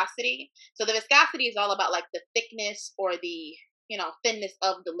viscosity. So the viscosity is all about like the thickness or the thinness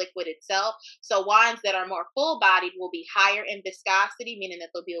of the liquid itself. So wines that are more full-bodied will be higher in viscosity, meaning that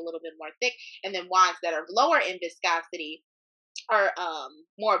they'll be a little bit more thick. And then wines that are lower in viscosity are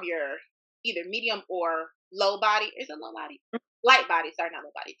more of your either medium or low body. Is it low body? Light body. Sorry, not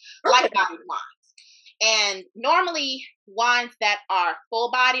low body. Light bodied wines. And normally wines that are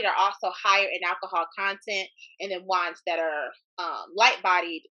full-bodied are also higher in alcohol content, and then wines that are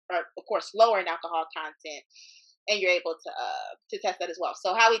light-bodied are, of course, lower in alcohol content. And you're able to test that as well.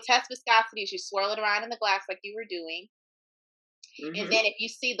 So how we test viscosity is you swirl it around in the glass like you were doing. And then if you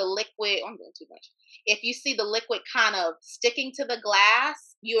see the liquid, I'm doing too much. If you see the liquid kind of sticking to the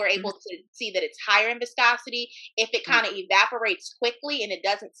glass, you are able to see that it's higher in viscosity. If it kind of evaporates quickly and it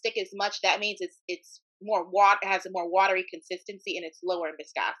doesn't stick as much, that means it's more water, has a more watery consistency, and it's lower in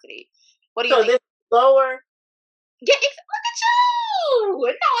viscosity. What do you think? So this lower? Yeah, look at you!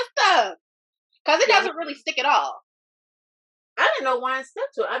 Knowing stuff. Because it doesn't really stick at all. I didn't know wine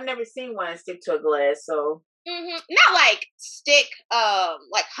stuck to it. I've never seen wine stick to a glass, so. Not like stick,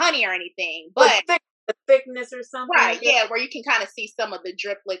 like honey or anything, but the thickness or something. Right, yeah, where you can kind of see some of the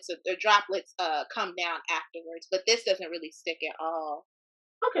driplets or the droplets come down afterwards. But this doesn't really stick at all.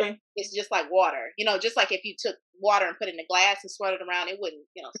 Okay. It's just like water. Just like if you took water and put it in a glass and swirled it around, it wouldn't,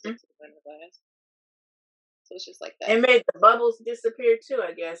 stick to the glass. So it's just like that. It made the bubbles disappear too,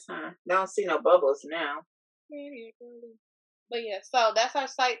 I guess, huh? Don't see no bubbles now. But yeah, so that's our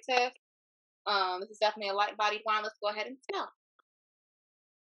sight test. This is definitely a light-bodied wine. Let's go ahead and smell.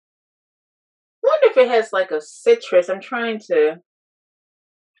 I wonder if it has like a citrus. I'm trying to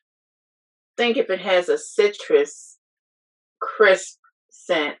think if it has a citrus crisp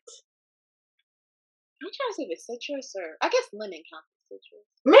scent. I'm trying to see if it's citrus or I guess lemon counts as citrus.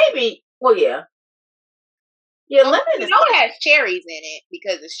 Maybe. Well, yeah. Yeah, lemon. It has cherries in it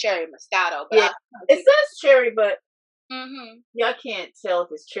because it's cherry Moscato. But yeah, it says cherry, but yeah, I can't tell if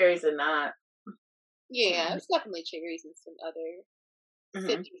it's cherries or not. Yeah, it's definitely cherries and some other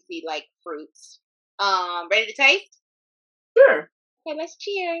citrusy like fruits. Ready to taste? Sure. Okay, let's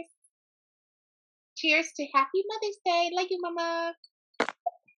cheers. Cheers to Happy Mother's Day. Love you, Mama.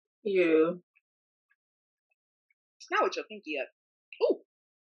 You. Now with your pinky up.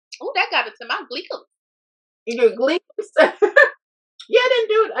 Ooh, that got it to my gleekle. Your gleekle? Yeah, I didn't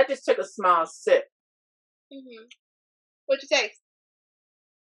do it. I just took a small sip. What'd you taste?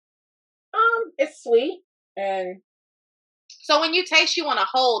 It's sweet, and so when you taste, you want to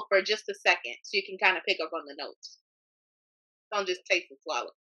hold for just a second so you can kind of pick up on the notes. Don't just taste and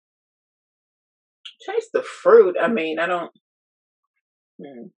swallow. Taste the fruit. I mean, I don't.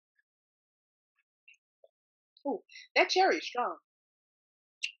 Ooh, that cherry is strong,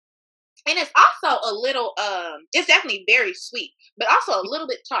 and it's also a little. It's definitely very sweet, but also a little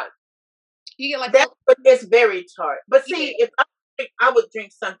bit tart. You get like that. It's very tart. But see, if I would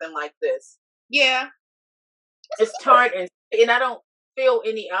drink something like this. Yeah. It's tart and I don't feel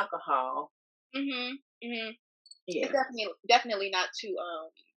any alcohol. Yeah. It's definitely not too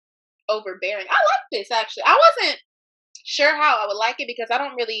overbearing. I like this actually. I wasn't sure how I would like it because I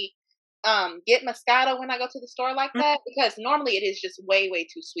don't really get Moscato when I go to the store like that because normally it is just way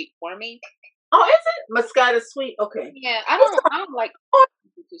too sweet for me. Oh, is it? Moscato sweet? Okay. Yeah, I don't like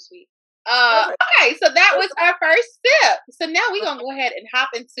too sweet. Okay, so that was our first sip. So now we're gonna go ahead and hop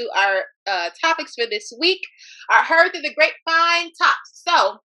into our topics for this week. Our Heard Through the Grapevine tops.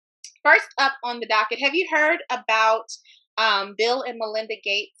 So first up on the docket, have you heard about Bill and Melinda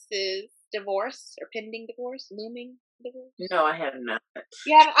Gates' divorce or pending divorce, looming divorce? No, I have not.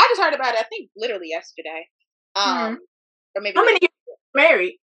 Yeah, I just heard about it. I think literally yesterday. Or maybe how many years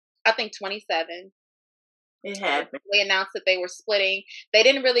married? I think 27. It happened. They announced that they were splitting. They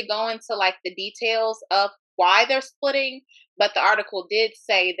didn't really go into like the details of why they're splitting, but the article did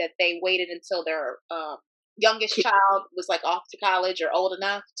say that they waited until their youngest child was like off to college or old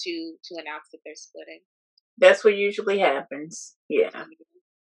enough to announce that they're splitting. That's what usually happens. Yeah.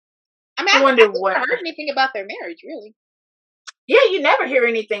 I mean, I I wonder never what. heard anything about their marriage, really. Yeah, you never hear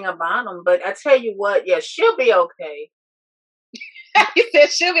anything about them, but I tell you what, yeah, she'll be okay. You said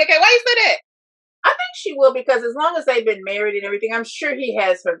she'll be okay. Why you say that? I think she will because as long as they've been married and everything, I'm sure he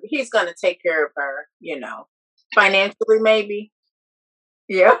has her. He's going to take care of her, financially, maybe.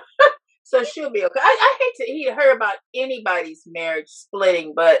 Yeah. So she'll be okay. I hate to hear about anybody's marriage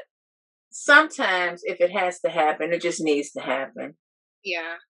splitting, but sometimes if it has to happen, it just needs to happen.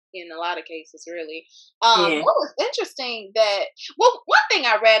 Yeah, in a lot of cases, really. Yeah. What was interesting that one thing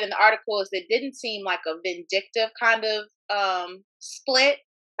I read in the article is it didn't seem like a vindictive kind of split.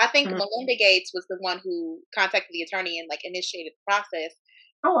 I think Mhm. Melinda Gates was the one who contacted the attorney and like initiated the process.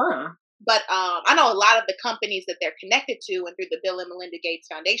 Oh, wow. But I know a lot of the companies that they're connected to, and through the Bill and Melinda Gates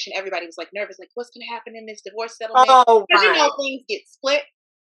Foundation, everybody was like nervous, like what's going to happen in this divorce settlement? Oh, Because right. things get split.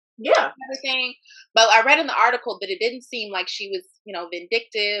 Yeah. Everything, but I read in the article that it didn't seem like she was,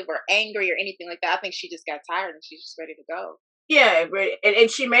 vindictive or angry or anything like that. I think she just got tired and she's just ready to go. Yeah.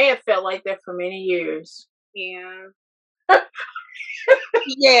 And she may have felt like that for many years. Yeah.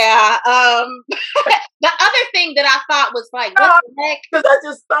 Yeah. The other thing that I thought was like, what the heck? Because I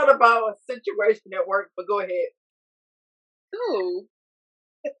just thought about a situation at work, but go ahead. Ooh,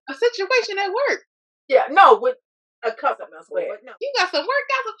 a situation at work. Yeah, no, with a couple else. No. You got some work,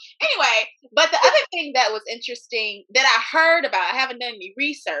 anyway. But the other thing that was interesting that I heard about, I haven't done any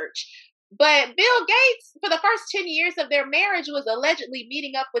research, but Bill Gates, for the first 10 years of their marriage, was allegedly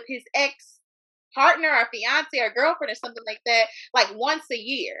meeting up with his ex partner or fiance or girlfriend or something like that, like once a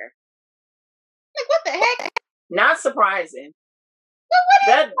year. Like, what the heck? Not surprising.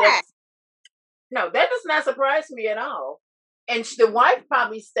 Well, what is that? No, that does not surprise me at all. And the wife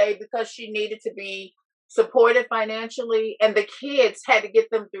probably stayed because she needed to be supported financially, and the kids had to get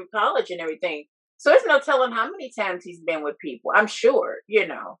them through college and everything. So there's no telling how many times he's been with people. I'm sure,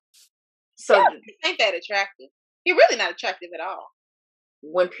 So yeah, ain't that attractive? You're really not attractive at all.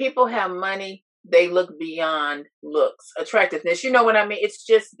 When people have money, they look beyond looks, attractiveness. You know what I mean? It's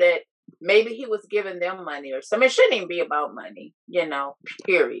just that maybe he was giving them money or something. It shouldn't even be about money,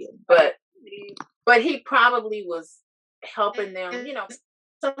 period. But he probably was helping them.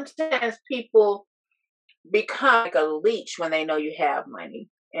 Sometimes people become like a leech when they know you have money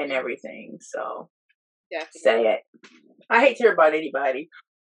and everything. So sad. I hate to hear about anybody.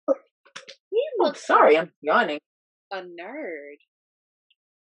 Sorry, I'm yawning. A nerd.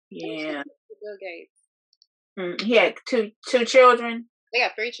 Yeah. Bill Gates. He had two children. They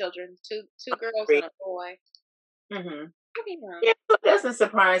got 3 children, two girls and a boy. Mm-hmm. Yeah, it doesn't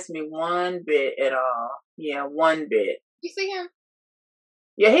surprise me one bit at all. Yeah, one bit. You see him?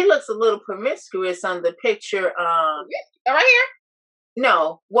 Yeah, he looks a little promiscuous on the picture. Right here?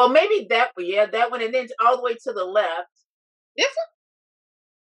 No. Well, maybe that one. Yeah, that one. And then all the way to the left. This one?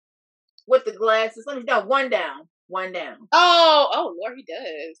 With the glasses. One down. One down. Oh, Lord, he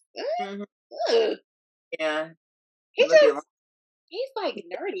does. Mm-hmm. Yeah. He's like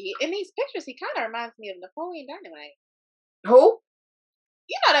nerdy. In these pictures, he kind of reminds me of Napoleon Dynamite. Who?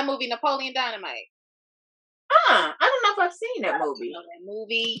 You know that movie, Napoleon Dynamite? I don't know if I've seen that movie. You know that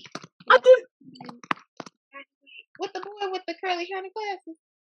movie? I did. With the boy with the curly hair and glasses.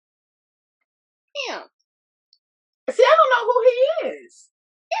 Him. See, I don't know who he is.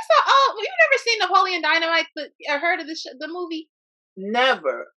 He's so old. You've never seen Napoleon Dynamite or heard of the movie?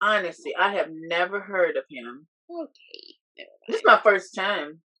 Never. Honestly, I have never heard of him. Okay. This is my first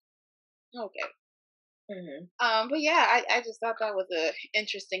time. Okay. Mm-hmm. But yeah, I just thought that was an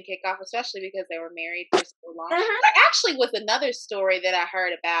interesting kickoff, especially because they were married for so long. There actually was another story that I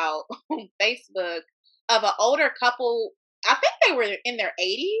heard about on Facebook of an older couple. I think they were in their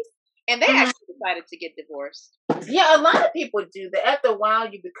 80s, and they actually decided to get divorced. Yeah, a lot of people do that. After a while,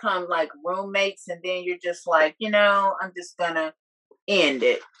 you become like roommates, and then you're just like, I'm just gonna end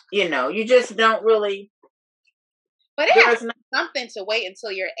it. You just don't really. But it has something to wait until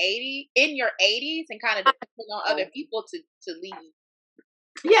you're in your 80s, and kind of depending on other people to leave.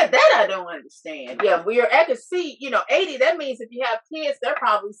 Yeah, that I don't understand. Yeah, I can see, 80. That means if you have kids, they're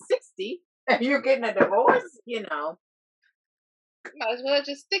probably 60, and you're getting a divorce. Might as well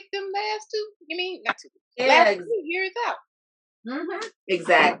just stick them last 2. You mean not 2? Yeah, last 2 years out. Mm-hmm.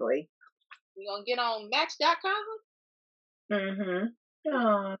 Exactly. You gonna get on Match.com? Mm-hmm.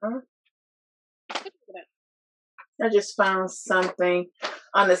 Aww. I just found something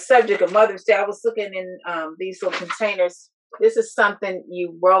on the subject of Mother's Day. I was looking in these little containers. This is something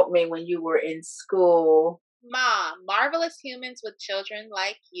you wrote me when you were in school. Mom, marvelous humans with children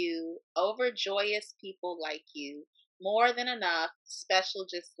like you, overjoyous people like you, more than enough, special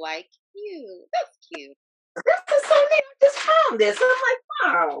just like you. That's cute. This is so neat. I just found this. I'm like,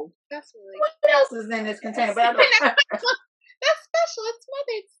 wow. That's really What else is in this container? But I'm like, yeah, that's special. It's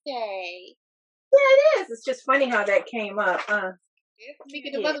Mother's Day. it is. It's just funny how that came up.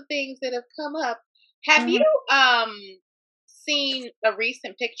 Speaking of Yeah. other things that have come up, have you seen a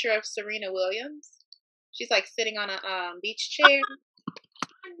recent picture of Serena Williams? She's like sitting on a beach chair.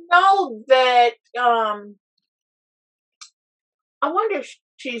 I know that. I wonder if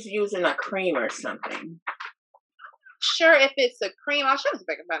she's using a cream or something, Sure, if it's a cream, I'll show you if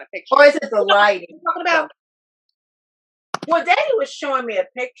I can find a picture. or is it the lighting? Talking about Well, Daddy was showing me a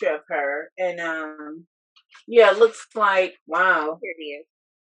picture of her, and yeah, it looks like wow. here it is.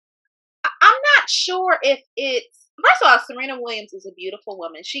 I'm not sure if it's. First of all, Serena Williams is a beautiful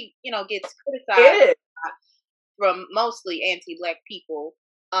woman. She, gets criticized It is. from mostly anti-black people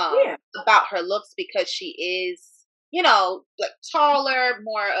Yeah. about her looks because she is, like taller,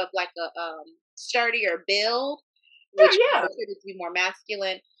 more of like a sturdier build, which Yeah. considers to be more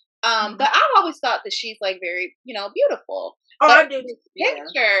masculine. But I've always thought that she's like very, beautiful. Oh, But I do. this Yeah.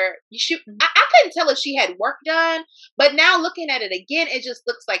 picture, I couldn't tell if she had work done, but now looking at it again, it just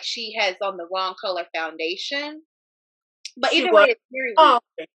looks like she has on the wrong color foundation. But She either was. way, it's very weird. Oh,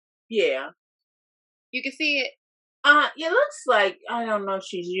 okay. Yeah. You can see it. It looks like I don't know if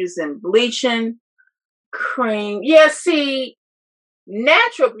she's using bleaching cream. Yeah, see,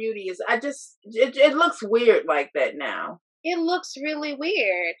 natural beauty is. It looks weird like that now. It looks really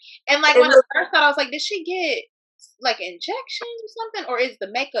weird. And like It when looks- I first thought, I was like, did she get like injections or something, or is the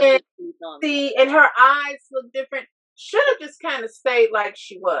makeup And- just used on? See, and her eyes look different. Should have just kind of stayed like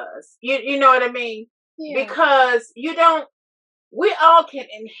she was. You know what I mean? Yeah. Because we all can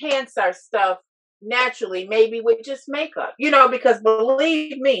enhance our stuff naturally, maybe with just makeup, because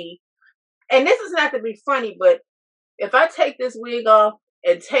believe me, and this is not to be funny, but if I take this wig off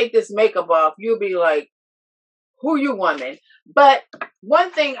and take this makeup off, you'll be like, who you woman? But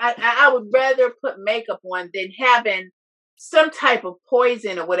one thing, I would rather put makeup on than having some type of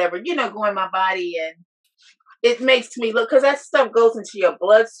poison or whatever, go in my body, and it makes me look, because that stuff goes into your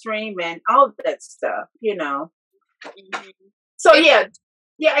bloodstream and all of that stuff, Mhm. So yeah,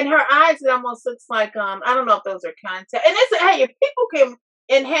 and her eyes, it almost looks like I don't know if those are contact. And it's hey, if people can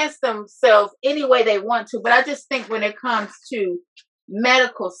enhance themselves any way they want to, but I just think when it comes to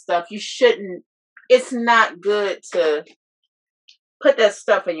medical stuff, you shouldn't. It's not good to put that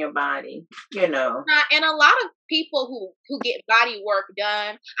stuff in your body, And a lot of people who get body work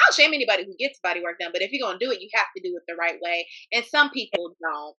done, I don't shame anybody who gets body work done, but if you're gonna do it, you have to do it the right way. And some people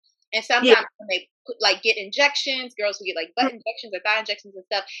don't. And sometimes when they like get injections, girls who get like butt injections or thigh injections and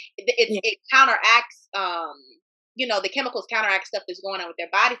stuff, it counteracts, the chemicals counteract stuff that's going on with their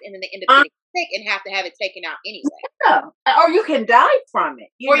bodies, and then they end up getting sick and have to have it taken out anyway. Yeah. Or you can die from it.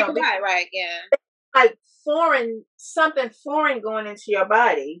 Or you can die, right? Yeah. Like something foreign going into your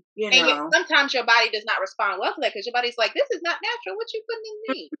body, And sometimes your body does not respond well to that because your body's like, this is not natural. What you putting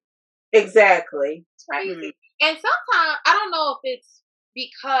in me? Exactly. It's crazy. And sometimes I don't know if it's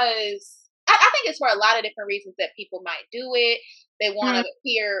because I think it's for a lot of different reasons that people might do it. They want to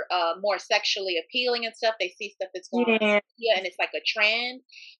appear more sexually appealing and stuff. They see stuff that's going on in media and it's like a trend.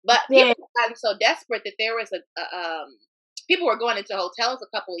 But people have gotten so desperate that there was people were going into hotels a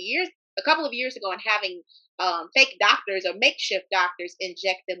couple of years ago and having fake doctors or makeshift doctors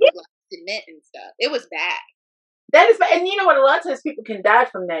inject them with like cement and stuff. It was bad. That is bad. And you know what? A lot of times people can die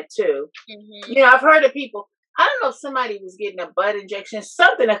from that too. Mm-hmm. I've heard of people. I don't know if somebody was getting a butt injection,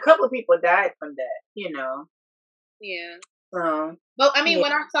 something. A couple of people died from that. Yeah. So, But I mean,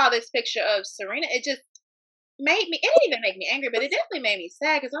 when I saw this picture of Serena, it just made me. It didn't even make me angry, but it definitely made me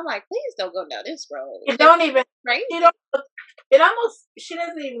sad because I'm like, please don't go down this road. it don't even. Crazy. It almost. She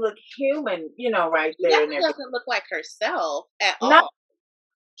doesn't even look human. Right She there. definitely doesn't look like herself at all. No.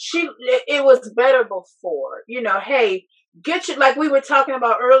 It was better before. Hey, get you, like we were talking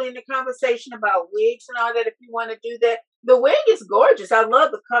about early in the conversation about wigs and all that. If you want to do that, the wig is gorgeous. I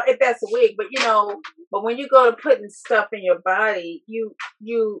love the color if that's a wig, but but when you go to putting stuff in your body, you're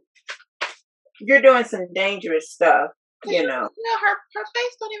doing some dangerous stuff. Her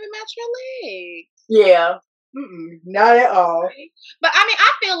face don't even match her legs. Yeah, not at all. But I mean,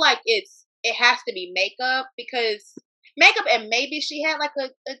 I feel like it has to be makeup because. Makeup, and maybe she had like a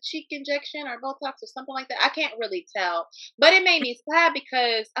cheek injection or Botox or something like that. I can't really tell. But it made me sad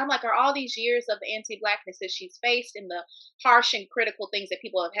because I'm like, are all these years of the anti-blackness that she's faced and the harsh and critical things that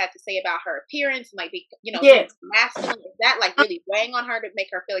people have had to say about her appearance, like, masculine, is that like really weighing on her to make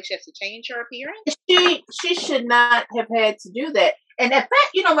her feel like she has to change her appearance? She should not have had to do that. And in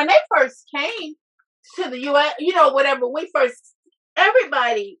fact, when they first came to the U.S., whatever,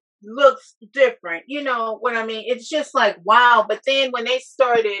 everybody looks different. You know what I mean? It's just like, wow. But then when they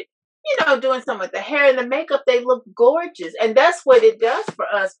started, doing some with the hair and the makeup, they look gorgeous. And that's what it does for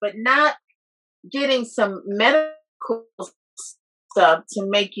us, but not getting some medical stuff to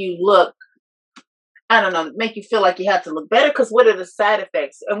make you look, I don't know, make you feel like you have to look better. Because what are the side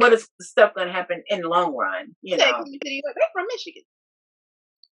effects, and what is the stuff going to happen in the long run? They're from Michigan.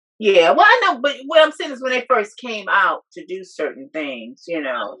 Yeah, well, I know, but what I'm saying is when they first came out to do certain things,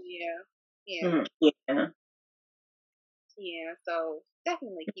 Oh, yeah. Mhm, yeah, Yeah, so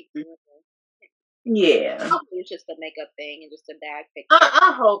definitely keep doing it. yeah. Hopefully it's just a makeup thing and just a bad picture.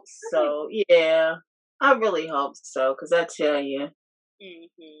 I hope so. Yeah, I really hope so. Because I tell you,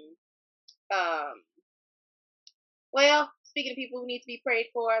 Well, speaking of people who need to be prayed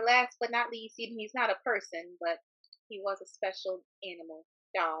for, last but not least, he's not a person, but he was a special animal,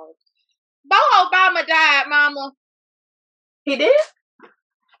 dog. Bo Obama died, Mama. he did.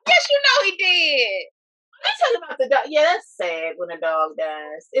 Yes, you know he did. Let's talk about the dog. Yeah, that's sad when a dog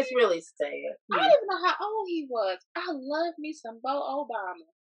dies. It's really sad. I don't even know how old he was. I love me some Bo Obama.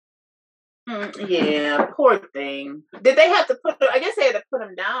 Yeah, poor thing. Did they have to I guess they had to put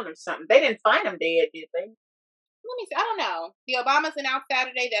him down or something. They didn't find him dead, did they? Let me see. I don't know. The Obamas announced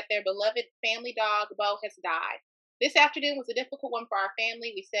Saturday that their beloved family dog, Bo, has died. This afternoon was a difficult one for our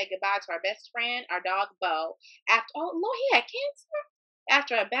family. We said goodbye to our best friend, our dog, Bo. Oh, Lord, he had cancer?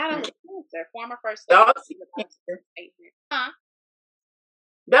 After a battle with cancer, former first lady. Dogs get cancer. Huh?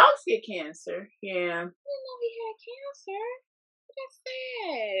 Dogs get cancer. Yeah. I didn't know he had cancer. That's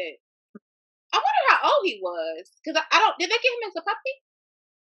sad. I wonder how old he was. Because I don't. Did they get him as a puppy?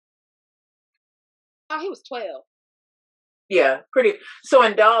 Oh, he was 12. Yeah, pretty. So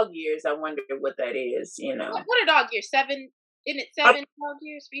in dog years, I wonder what that is. What are dog years? 7? Isn't it 7 dog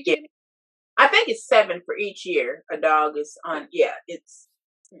years for each year? I think it's 7 for each year. A dog is on. Yeah, it's.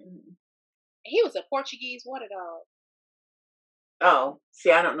 He was a Portuguese water dog. Oh,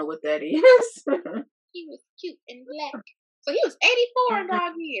 see, I don't know what that is. He was cute and black. So he was 84 in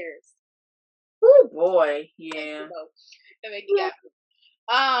dog years. Oh boy, yeah.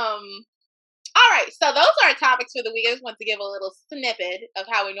 All right, so those are our topics for the week. I just want to give a little snippet of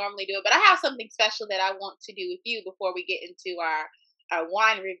how we normally do it, but I have something special that I want to do with you before we get into our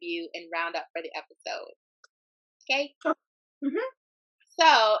wine review and round up for the episode. Okay?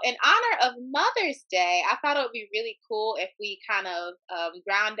 So, in honor of Mother's Day, I thought it would be really cool if we kind of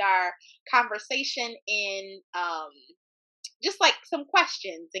ground our conversation in just like some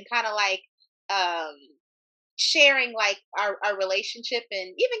questions and kind of like sharing like our relationship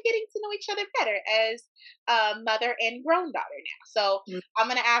and even getting to know each other better as mother and grown daughter now. So I'm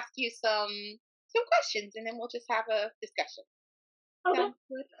gonna ask you some questions and then we'll just have a discussion. Okay.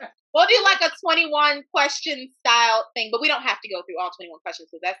 We'll do like a 21 question style thing, but we don't have to go through all 21 questions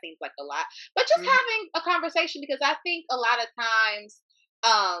because that seems like a lot. But just having a conversation, because I think a lot of times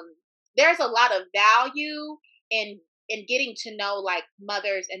there's a lot of value in getting to know like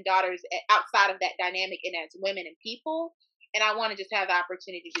mothers and daughters outside of that dynamic and as women and people. And I want to just have the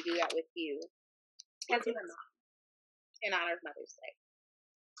opportunity to do that with you as your mom in honor of Mother's Day.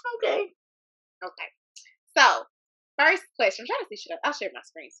 Okay. So, first question. I'm trying to see, I'll share my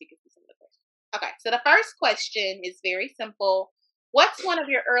screen so you can see some of the questions. Okay, so the first question is very simple. What's one of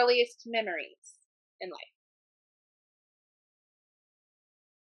your earliest memories in life?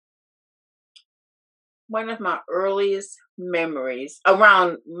 One of my earliest memories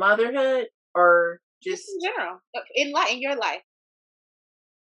around motherhood or just in general, in your life.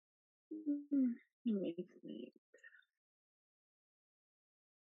 Let me think.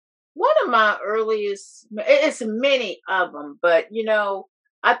 One of my earliest, it's many of them, but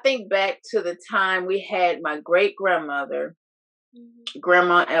I think back to the time we had my great grandmother,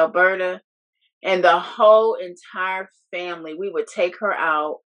 Grandma Alberta, and the whole entire family. We would take her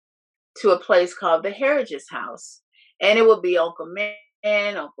out to a place called the Heritage House. And it would be Uncle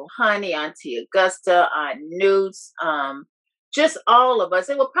Man, Uncle Honey, Auntie Augusta, Aunt Newts, just all of us.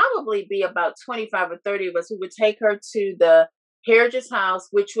 It would probably be about 25 or 30 of us who would take her to the Heritage House,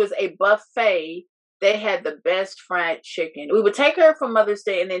 which was a buffet. They had the best fried chicken. We would take her for Mother's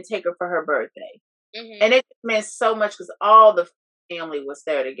Day and then take her for her birthday. And it meant so much because all the family was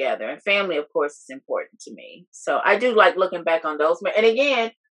there together. And family, of course, is important to me. So I do like looking back on those. And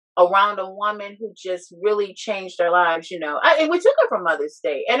again, around a woman who just really changed her lives, and we took her for Mother's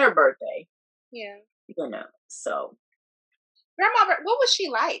Day and her birthday. Yeah. So. Grandma, what was she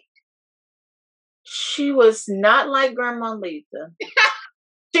like? She was not like Grandma Letha.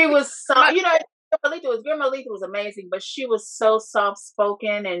 She was so, Grandma Letha was amazing, but she was so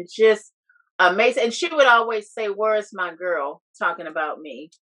soft-spoken and just amazing. And she would always say, "Where's my girl?" talking about me.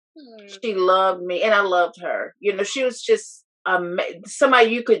 She loved me, and I loved her. You know, she was just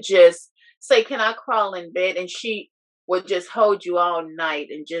somebody you could just say, "Can I crawl in bed?" And she would just hold you all night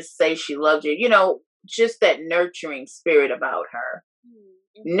and just say she loved you. You know, just that nurturing spirit about her.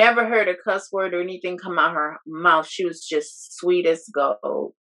 Never heard a cuss word or anything come out her mouth. She was just sweet as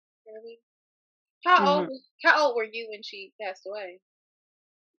gold. Really? How old were you when she passed away?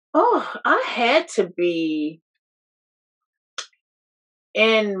 Oh, I had to be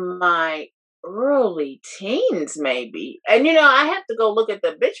in my early teens, maybe. And you know, I have to go look at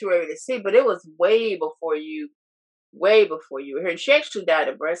the obituary to see, but it was way before you were here. She actually died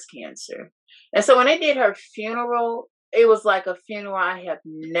of breast cancer. And so when they did her funeral, it was like a funeral I have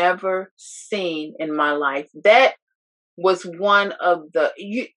never seen in my life. That was one of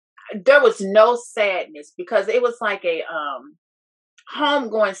there was no sadness because it was like a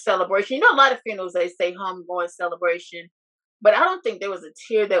homegoing celebration. You know, a lot of funerals they say homegoing celebration, but I don't think there was a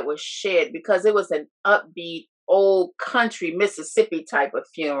tear that was shed because it was an upbeat old country Mississippi type of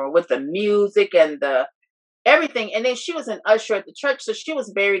funeral with the music and the everything. And then she was an usher at the church, so she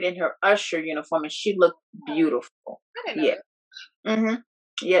was buried in her usher uniform, and she looked beautiful. I didn't know that. Mm-hmm.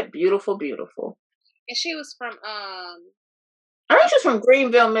 Yeah, beautiful, beautiful. And she was from I think she's from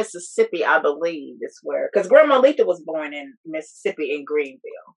Greenville, Mississippi, I believe is where, because Grandma Letha was born in Mississippi in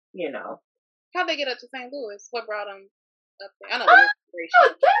Greenville. You know, how'd they get up to St. Louis? What brought them up there? I know oh,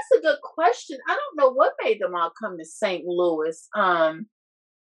 that's a good question. I don't know what made them all come to St. Louis.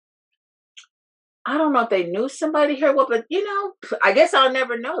 I don't know if they knew somebody here, but you know, I guess I'll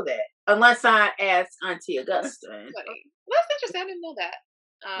never know that unless I ask Auntie Augusta. Well, that's interesting. I didn't know that.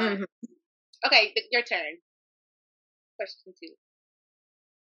 Okay, your turn. Question 2.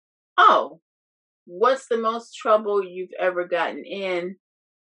 Oh, what's the most trouble you've ever gotten in?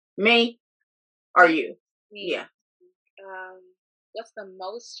 Me or you? Me. Yeah. What's the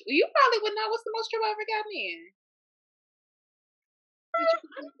most? You probably would know what's the most trouble I ever gotten in.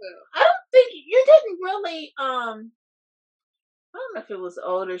 I don't think you didn't really. I don't know if it was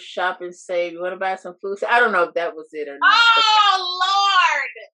older shopping save. You want to buy some food? I don't know if that was it or not. Oh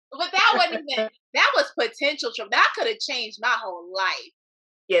Lord! But that wasn't even. That was potential trouble. That could have changed my whole life.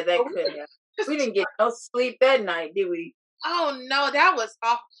 Yeah, that could have. We didn't get no sleep that night, did we? Oh no, that was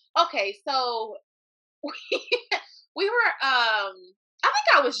awful. Okay, so we were. I think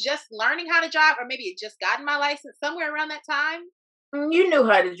I was just learning how to drive, or maybe it just gotten my license somewhere around that time. You knew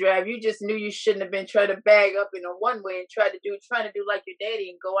how to drive. You just knew you shouldn't have been trying to bag up in a one way and trying to do like your daddy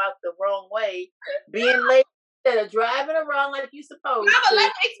and go out the wrong way, being late instead of driving around like you supposed to. Let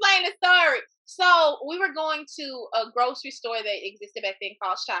me explain the story. So we were going to a grocery store that existed back then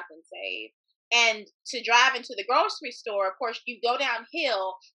called Shop and Save. And to drive into the grocery store, of course, you go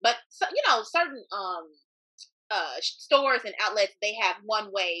downhill, but you know, certain stores and outlets, they have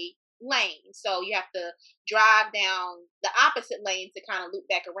one way lane, so you have to drive down the opposite lane to kind of loop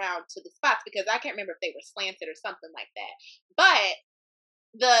back around to the spots, because I can't remember if they were slanted or something like that. But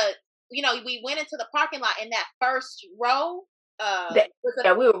we went into the parking lot in that first row. We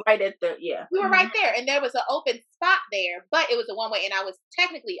were right at we were right there, and there was an open spot there, but it was a one way, and I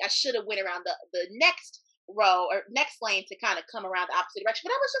should have went around the next row or next lane to kind of come around the opposite direction,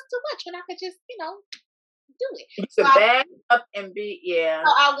 but that was just too much when I could just do it. So back up and So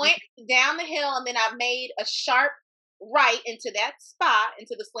I went down the hill, and then I made a sharp right into that spot,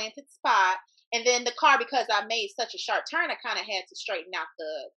 into the slanted spot. And then the car, because I made such a sharp turn, I kind of had to straighten out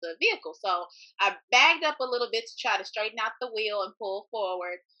the vehicle. So I bagged up a little bit to try to straighten out the wheel and pull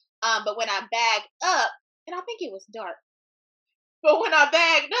forward. But when I bagged up, and I think it was dark, but when I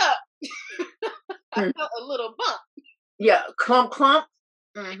bagged up, I felt a little bump. Yeah, clump.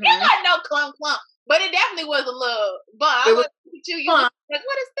 It wasn't no clump, but it definitely was a little bump. I was like,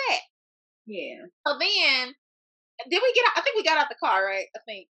 what is that? Yeah. So then, did we get out? I think we got out the car, right? I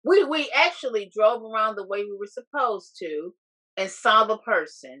think. We actually drove around the way we were supposed to and saw the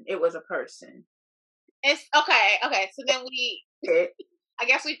person. It was a person. It's okay. So then she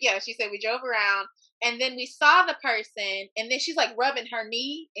said we drove around, and then we saw the person, and then she's like rubbing her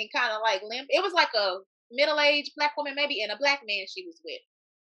knee and kind of like limp. It was like a middle-aged black woman, maybe, and a black man she was with.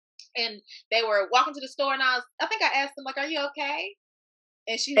 And they were walking to the store, and I think I asked them, like, "Are you okay?"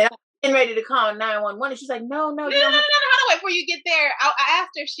 And she's like, getting ready to call 911, and she's like, "No, no, wait, before you get there." I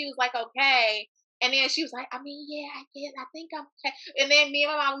asked her if she was like okay, and then she was like, "I mean, yeah, I guess I think I'm okay." And then me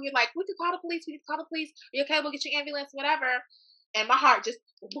and my mom, we were like, "We could call the police. We could call the police. Are you okay? We'll get your ambulance, whatever." And my heart just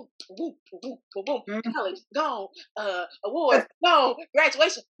boom, boom, boom, boom, boom, boom. College gone, awards gone,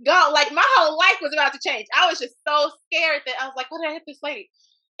 graduation gone. Like my whole life was about to change. I was just so scared that I was like, "What did I hit this lady?"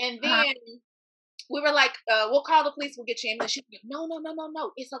 And then we were like, we'll call the police, we'll get you ambulance. She's like, no, no, no, no,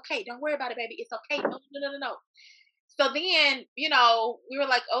 no. It's okay. Don't worry about it, baby. It's okay. No, no, no, no, no. So then, we were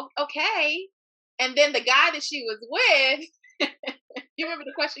like, oh, okay. And then the guy that she was with, you remember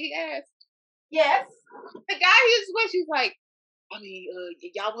the question he asked? Yes. The guy he was with, she's like, I mean,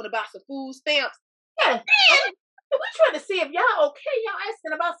 y'all want to buy some food stamps? Yeah. We're trying to see if y'all okay. Y'all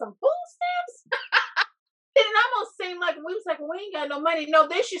asking about some food stamps? It almost seemed like we was like, we ain't got no money. No,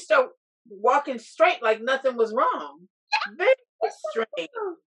 they should start walking straight like nothing was wrong. Very strange.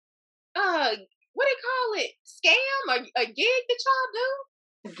 What do you call it? Scam or a gig that y'all do?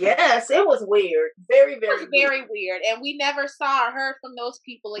 Yes, it was weird. Very, very, very weird. And we never saw or heard from those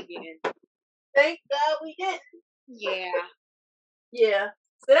people again. Thank God we didn't. Yeah. Yeah.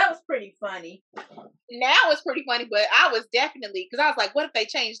 So that was pretty funny. Now it's pretty funny, but I was definitely, because I was like, what if they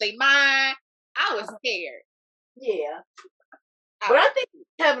change their mind? I was scared. Yeah. But I think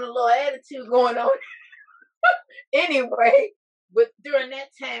having a little attitude going on anyway. But during that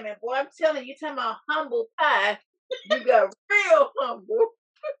time, and boy, I'm telling you, talking about humble pie, you got real humble.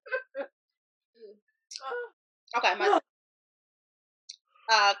 Okay,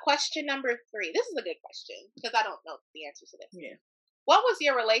 question number 3. This is a good question because I don't know the answer to this. Yeah. What was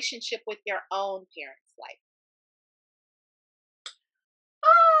your relationship with your own parents like?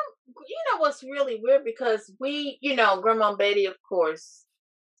 You know what's really weird, because we, Grandma Betty, of course,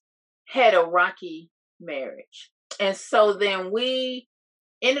 had a rocky marriage. And so then we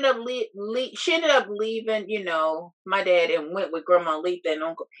ended up, she ended up leaving, my dad, and went with Grandma Letha and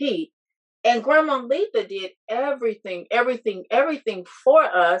Uncle Pete. And Grandma Letha did everything for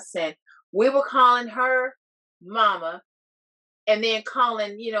us. And we were calling her Mama, and then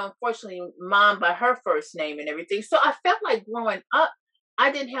calling, unfortunately, Mom by her first name and everything. So I felt like growing up,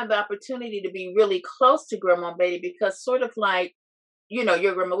 I didn't have the opportunity to be really close to Grandma Betty, because sort of like,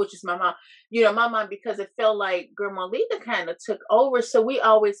 your grandma, which is my mom, my mom, because it felt like Grandma Letha kind of took over. So we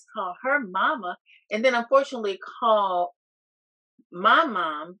always call her Mama, and then unfortunately call my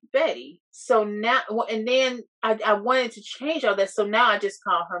mom Betty. So now, and then I wanted to change all that. So now I just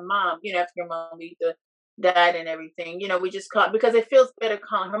call her Mom, after Grandma Letha died and everything, we just call, because it feels better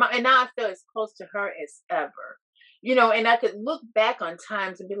calling her Mom. And now I feel as close to her as ever. And I could look back on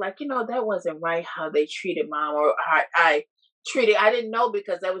times and be like, that wasn't right how they treated Mom, or how I treated. I didn't know,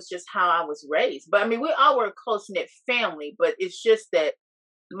 because that was just how I was raised. But I mean, we all were a close-knit family, but it's just that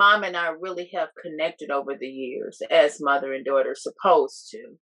Mom and I really have connected over the years as mother and daughter supposed to.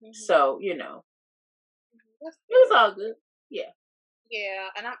 Mm-hmm. So, it was all good. Yeah. Yeah,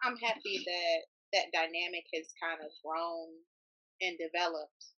 and I'm happy that dynamic has kind of grown and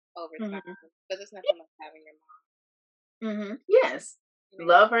developed over time, because it's nothing like having your mom. Mm-hmm. Yes.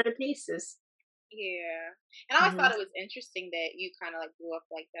 Love her to pieces. Yeah. And I always thought it was interesting that you kind of like grew up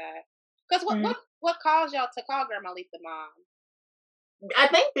like that. Because what caused y'all to call Grandma Letha Mom? I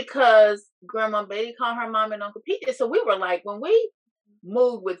think because Grandma Betty called her Mom and Uncle Pete. So we were like, when we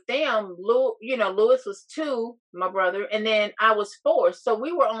moved with them, Louis was 2, my brother, and then I was 4. So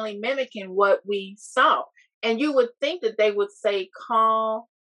we were only mimicking what we saw. And you would think that they would say, call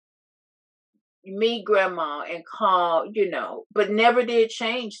me Grandma, and call, but never did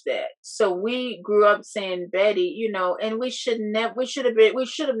change that. So we grew up saying Betty, and we should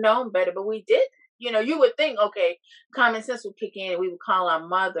have known better, but we didn't. You would think, okay, common sense would kick in and we would call our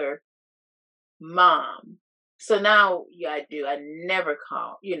mother Mom. So now, yeah, I do. I never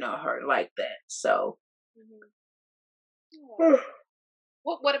call, her like that. So.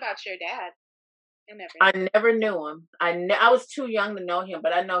 What about your dad? I never knew him. I was too young to know him,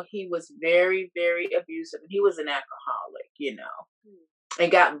 but I know he was very, very abusive. He was an alcoholic, and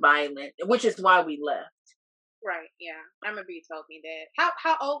got violent, which is why we left. Right. Yeah, I remember you told me that.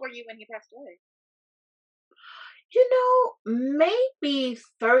 How old were you when he passed away? Maybe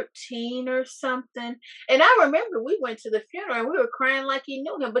 13 or something. And I remember we went to the funeral and we were crying like he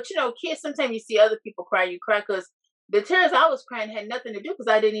knew him. But kids, sometimes you see other people cry, you cry, because the tears I was crying had nothing to do, because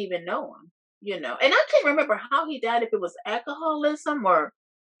I didn't even know him. And I can't remember how he died, if it was alcoholism or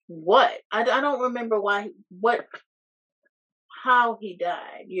what. I don't remember how he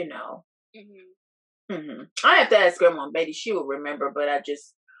died, I have to ask Grandma Betty. She will remember, but I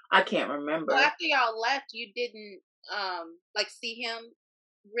can't remember. So after y'all left, you didn't see him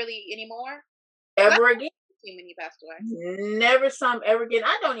really anymore? Ever again? When he passed away. Never saw him ever again.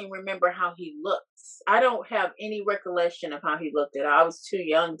 I don't even remember how he looks. I don't have any recollection of how he looked at all. I was too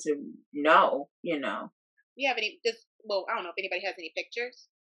young to know, You have any, I don't know if anybody has any pictures.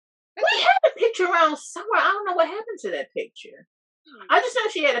 We had a picture around somewhere. I don't know what happened to that picture. I just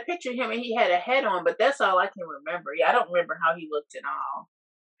know she had a picture of him and he had a hat on, but that's all I can remember. Yeah, I don't remember how he looked at all.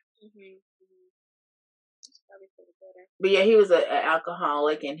 probably for the better. But yeah, he was an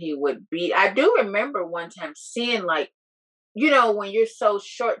alcoholic, and he would be. I do remember one time seeing like, when you're so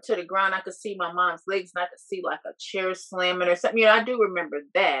short to the ground, I could see my mom's legs, and I could see like a chair slamming or something. I do remember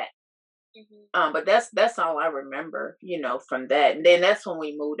that. But that's all I remember, from that. And then that's when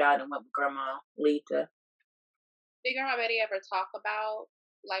we moved out and went with Grandma Lita. Did Grandma Betty ever talk about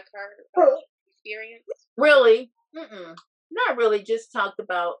like her experience? Really? Not really. Just talked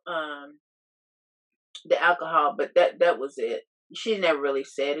about the alcohol, but that was it. She never really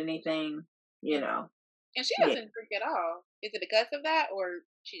said anything, And she doesn't drink at all. Is it because of that, or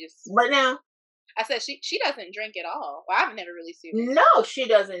she just? Right now, I said she doesn't drink at all. Well, I've never really seen her. No, she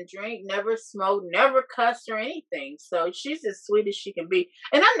doesn't drink, never smoke, never cuss or anything. So she's as sweet as she can be.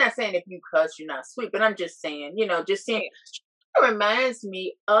 And I'm not saying if you cuss, you're not sweet, but I'm just saying, just saying, she reminds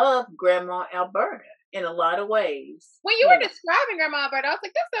me of Grandma Alberta in a lot of ways. When you were describing Grandma Alberta, I was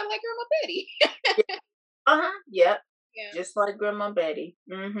like, that sounds like Grandma Betty. Yep. Yeah. Just like Grandma Betty.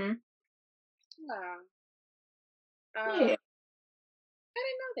 Wow. Yeah. I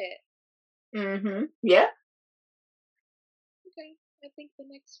didn't know that. Yeah. Okay. I think the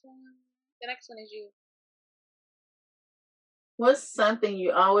next one is you. What's something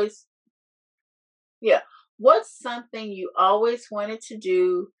you always wanted to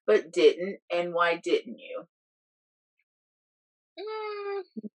do but didn't, and why didn't you?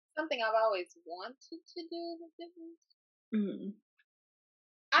 Something I've always wanted to do but didn't.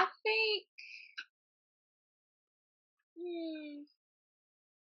 I think.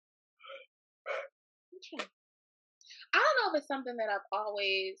 I don't know if it's something that I've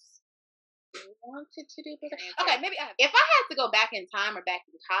always wanted to do. Okay, maybe if I had to go back in time or back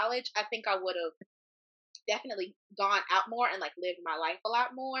in college, I think I would have definitely gone out more and like lived my life a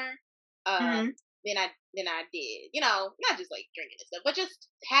lot more than I did. Not just like drinking and stuff, but just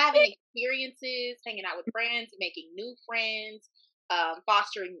having experiences, hanging out with friends, making new friends,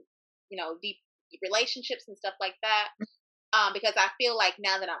 fostering deep relationships and stuff like that. Because I feel like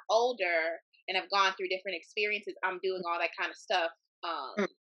now that I'm older and I've gone through different experiences, I'm doing all that kind of stuff. I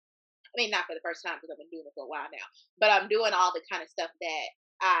mean, not for the first time because I've been doing it for a while now, but I'm doing all the kind of stuff that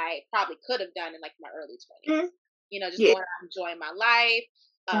I probably could have done in like my early 20s. Just going out, enjoying my life,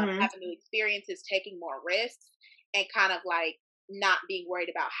 having new experiences, taking more risks, and kind of like not being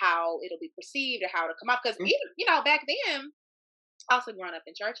worried about how it'll be perceived or how it'll come up. Because back then, also growing up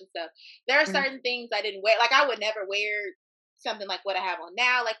in church and stuff, there are certain things I didn't wear. Like I would never wear something like what I have on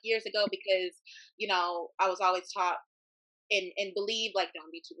now, like years ago, because I was always taught and believed like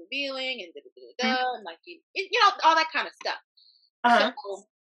don't be too revealing and and like all that kind of stuff. So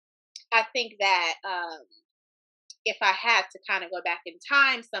I think that if I had to kind of go back in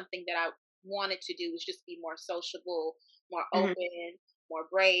time, something that I wanted to do was just be more sociable, more open, more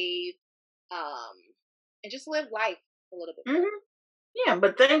brave, and just live life a little bit more. Yeah,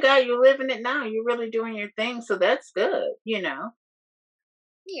 but thank God you're living it now. You're really doing your thing, so that's good, Yeah.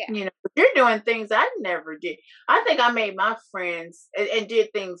 You're doing things I never did. I think I made my friends and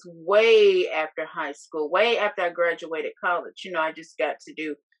did things way after high school, way after I graduated college. I just got to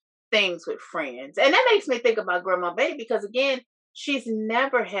do things with friends. And that makes me think about Grandma Betty because, again, she's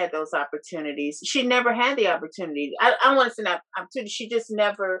never had those opportunities. She never had the opportunity. I want to say that opportunity. She just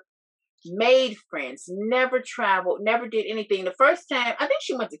never made friends, never traveled, never did anything. The first time, I think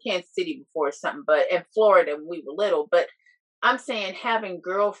she went to Kansas City before or something, but in Florida when we were little. But I'm saying having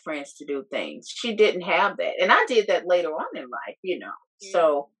girlfriends to do things. She didn't have that. And I did that later on in life,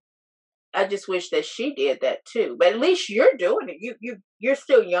 So I just wish that she did that too. But at least you're doing it. You're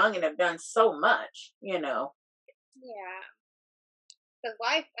still young and have done so much, Yeah. Because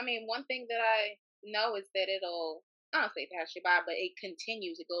life, I mean, one thing that I know is that I don't say pass you by, but it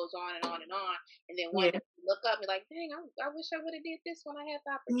continues. It goes on and on and on. And then one day you look up and you're like, dang, I wish I would have did this when I had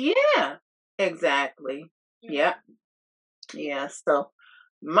the opportunity. Yeah, exactly. Yep. Yeah. So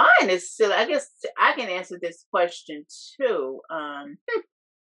mine is silly. I guess I can answer this question too. I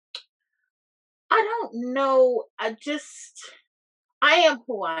don't know. I am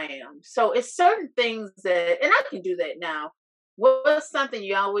who I am. So it's certain things that, and I can do that now. What's something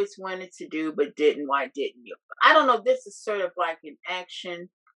you always wanted to do but didn't? Why didn't you? I don't know. This is sort of like an action.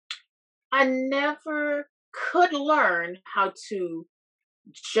 I never could learn how to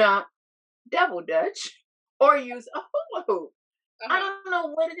jump double dutch or use a hula hoop. I don't know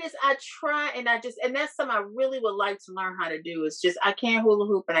what it is. I try and and that's something I really would like to learn how to do. It's just I can't hula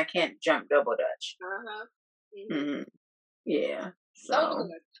hoop and I can't jump double dutch. Yeah. So I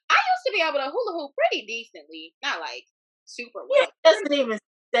used to be able to hula hoop pretty decently, not like super well. Yeah, it doesn't even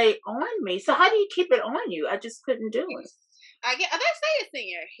stay on me. So how do you keep it on you? I just couldn't do it. I get. They say it's in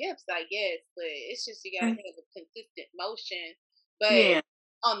your hips, I guess, but it's just you gotta Mm. have a consistent motion. But Yeah.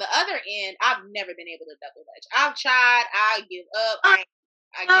 on the other end, I've never been able to double dutch. I've tried. I give up. Oh,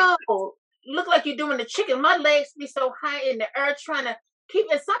 I can. no. Look like you're doing the chicken. My legs be so high in the air trying to keep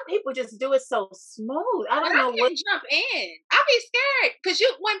it. Some people just do it so smooth. I But don't I know what. can't jump in. I be scared because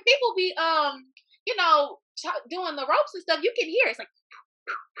when people be you know doing the ropes and stuff, you can hear it. It's like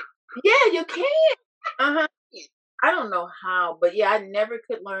Yeah, you can. Uh-huh. I don't know how, but yeah, I never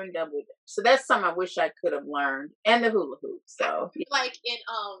could learn double dutch. So that's something I wish I could have learned. And the hula hoop. So yeah. like in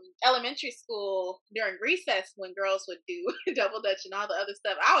elementary school during recess when girls would do double dutch and all the other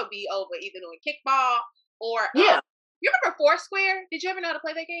stuff, I would be over either doing kickball or Yeah. you remember Foursquare? Did you ever know how to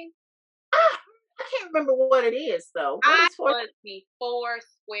play that game? I can't remember what it is though. What I is for? was the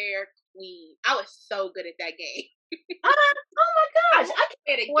Foursquare queen. I was so good at that game. Oh my I gosh! want I to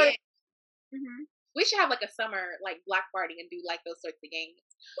play it can't. What? again. We should have like a summer like block party and do like those sorts of games.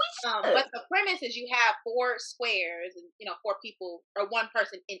 But the premise is you have 4 squares and four people or one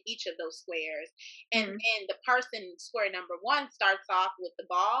person in each of those squares, and then the person square number 1 starts off with the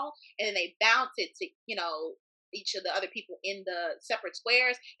ball, and then they bounce it to each of the other people in the separate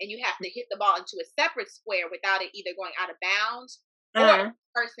squares, and you have to hit the ball into a separate square without it either going out of bounds or if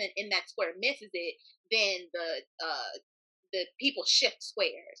the person in that square misses it, then the people shift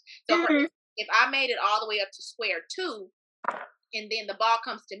squares. So if I made it all the way up to square 2, and then the ball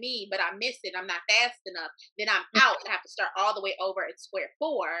comes to me, but I miss it, I'm not fast enough, then I'm out and have to start all the way over at square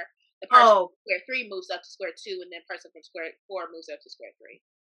 4. The person from square 3 moves up to square 2, and then person from square 4 moves up to square 3.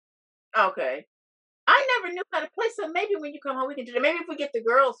 Okay. I never knew how to play, so maybe when you come home we can do that. Maybe if we get the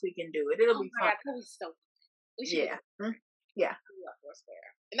girls, we can do it. It'll be fun. God, that was so fun. We should Yeah.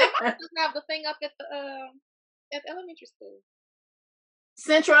 Foursquare. And they might just have the thing up at the elementary school.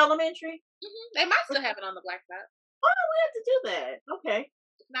 Central Elementary? They might still have it on the blacktop. Oh, we have to do that. Okay.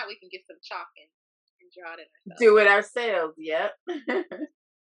 If not, we can get some chalk and draw it in ourselves. Do it ourselves, yep.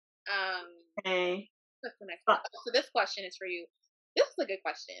 Okay. What's the next one? So this question is for you. This is a good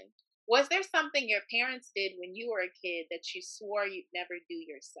question. Was there something your parents did when you were a kid that you swore you'd never do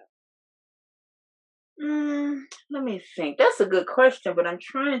yourself? Let me think. That's a good question, but I'm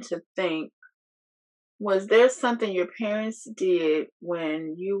trying to think. Was there something your parents did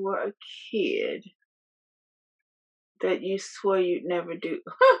when you were a kid that you swore you'd never do?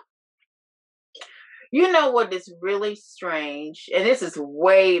 You know what is really strange, and this is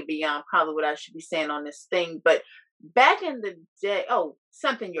way beyond probably what I should be saying on this thing, but back in the day,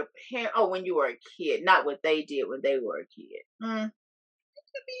 something your when you were a kid, not what they did when they were a kid. It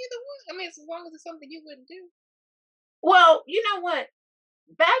could be either one. I mean, as long as it's something you wouldn't do. Well, you know what?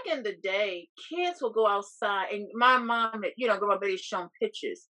 Back in the day, kids would go outside, and my mom, Grandma Betty's shown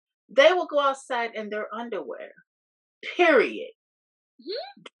pictures. They would go outside in their underwear. Period.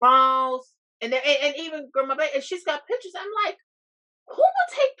 Draws, and even Grandma Betty, and she's got pictures. I'm like, who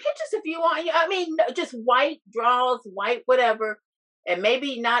would take pictures if you want? I mean, just white draws, white whatever, and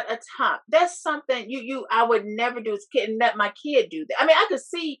maybe not a top. That's something I would never do as a kid, and let my kid do that. I mean, I could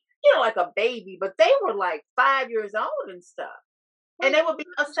see, like a baby, but they were like 5 years old and stuff. And they would be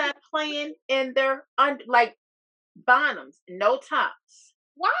outside playing in their like bottoms, no tops.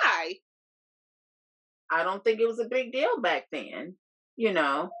 Why? I don't think it was a big deal back then.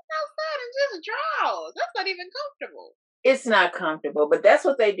 Outside and just draws. That's not even comfortable. It's not comfortable, but that's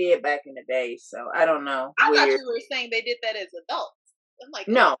what they did back in the day. So I don't know. I thought you were saying they did that as adults. I'm like,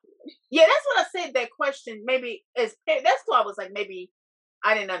 no. Yeah, that's what I said. That question, maybe that's why I was like, maybe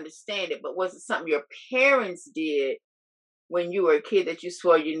I didn't understand it. But was it something your parents did when you were a kid that you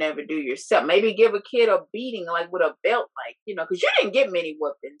swore you never do yourself? Maybe give a kid a beating, like with a belt, like, because you didn't get many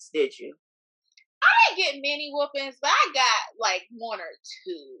whoopings, did you? I didn't get many whoopings, but I got like 1 or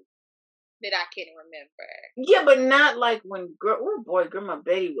 2 that I can remember. Yeah, but not like when Grandma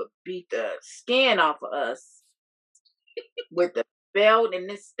Betty would beat the skin off of us with the belt and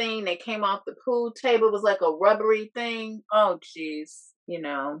this thing that came off the pool table. It was like a rubbery thing. Oh, jeez,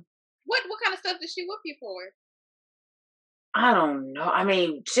 What kind of stuff did she whoop you for? I don't know. I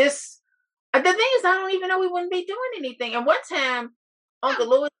mean, just the thing is, I don't even know we wouldn't be doing anything. And one time, Uncle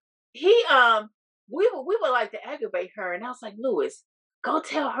Louis, he we would like to aggravate her, and I was like, Louis, go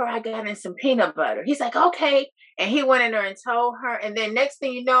tell her I got in some peanut butter. He's like, okay, and he went in there and told her, and then next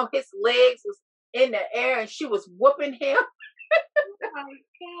thing you know, his legs was in the air, and she was whooping him. Oh my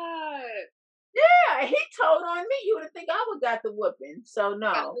God! Yeah, he told on me. You would think I would got the whooping. So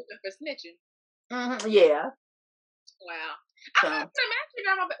no, got whooping for snitching. Yeah. Wow. I can imagine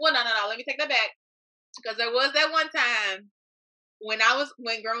Grandma. Well, no. Let me take that back, because there was that one time when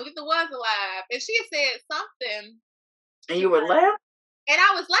Grandma Lisa was alive, and she had said something And you were laughing? And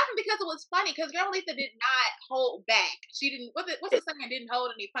I was laughing because it was funny, because Girl Lisa did not hold back. She didn't, what's the saying? Didn't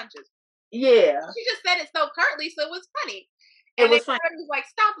hold any punches. Yeah. She just said it so curtly, so it was funny. It And was then funny. everybody was like,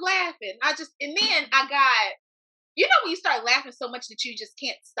 stop laughing. And then I got, you know, when you start laughing so much that you just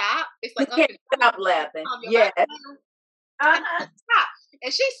can't stop, it's like, You can't stop laughing. Yeah. Stop.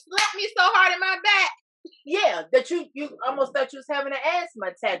 And she slapped me so hard in my back. Yeah, that you almost thought you was having an asthma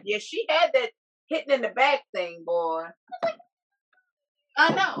attack. Yeah, she had that hitting in the back thing, boy.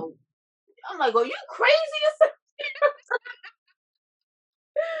 I know. I'm like, are you crazy or something?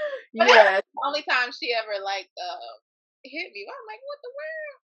 Yeah. That's the only time she ever like hit me. I'm like, what the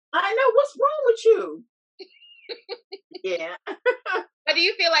world? I know. What's wrong with you? Yeah. But do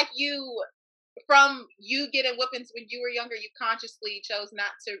you feel like from you getting whoopings when you were younger, you consciously chose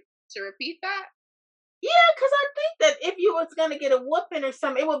not to repeat that? Yeah, because I think that if you was gonna get a whooping or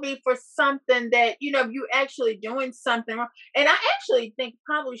something, it would be for something that, you know, you're actually doing something wrong. And I actually think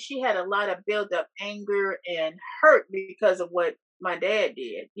probably she had a lot of built up anger and hurt because of what my dad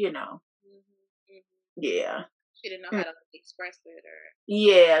did, you know. Mm-hmm. Yeah. She didn't know how to express it, or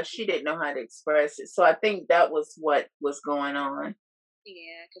yeah, she didn't know how to express it. So I think that was what was going on.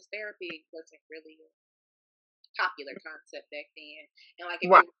 yeah, because therapy wasn't really a popular concept back then. And like if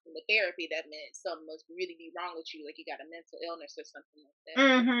Right. you were in the therapy, that meant something must really be wrong with you, like you got a mental illness or something like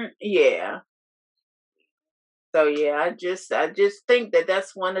that. Yeah. So yeah, I just think that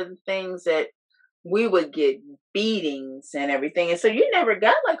that's one of the things that we would get beatings and everything. And so you never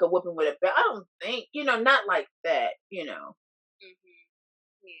got like a whooping with a belt. I don't think, you know, not like that, you know.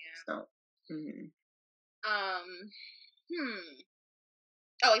 Yeah. So,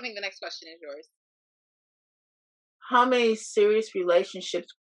 Oh, I think the next question is yours. How many serious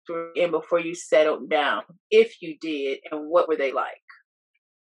relationships were you in before you settled down? If you did, and what were they like?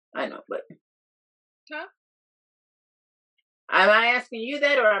 I know, but Huh? am I asking you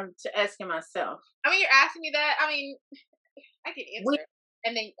that, or I'm asking myself? I mean, you're asking me that. I mean, I can answer,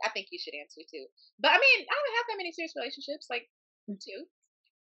 and then I think you should answer too. But I mean, I don't have that many serious relationships, like 2.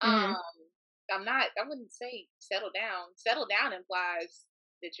 I'm not. I wouldn't say settle down. Settle down implies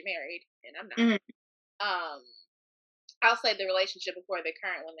that you're married, and I'm not. I'll say the relationship before the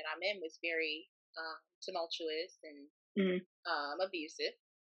current one that I'm in was very tumultuous and abusive,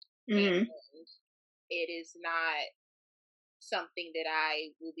 and it is not something that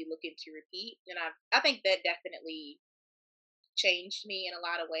I will be looking to repeat. And I think that definitely changed me in a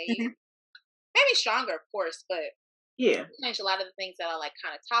lot of ways. Maybe stronger, of course, but yeah, changed a lot of the things that I like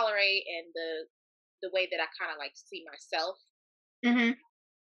kind of tolerate, and the way that I kind of like see myself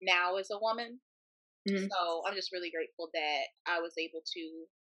now as a woman. So I'm just really grateful that I was able to,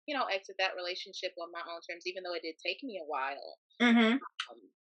 you know, exit that relationship on my own terms, even though it did take me a while. And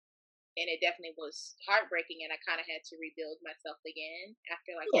it definitely was heartbreaking, and I kind of had to rebuild myself again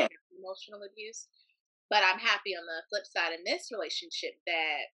after like emotional abuse. But I'm happy on the flip side in this relationship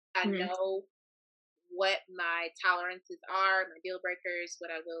that I know what my tolerances are, my deal breakers,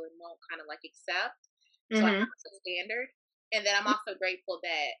 what I will and won't kind of like accept. So I have a standard. And then I'm also grateful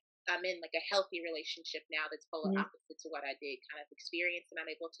that I'm in like a healthy relationship now that's polar opposite to what I did kind of experience, and I'm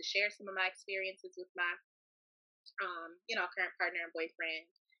able to share some of my experiences with my you know, current partner and boyfriend.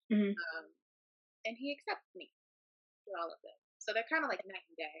 And he accepts me through all of them. So they're kind of like night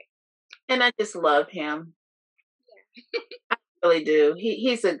and day. And I just love him. Yeah. I really do.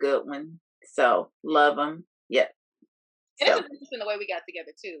 He's a good one. So love him. Yeah. And it's interesting the way we got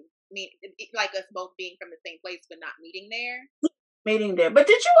together too. Like us both being from the same place but not meeting there. But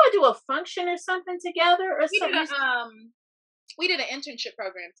did you all do a function or something together, or something? We did an internship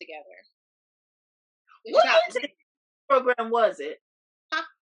program together. What internship program was it? Huh?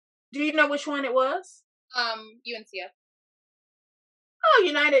 Do you know which one it was? UNCF. Oh,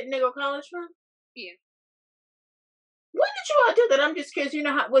 United Negro College Fund? Yeah. When did you all do that? I'm just curious. You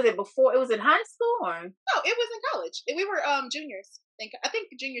know, how was it before? It was in high school, or? No, it was in college. We were juniors. I think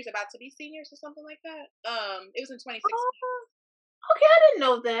juniors about to be seniors or something like that. It was in 2016. Okay, I didn't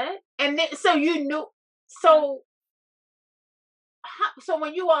know that. And then, so you knew. So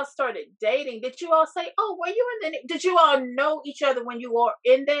when you all started dating, did you all say, "Oh, were you in the?" Did you all know each other when you were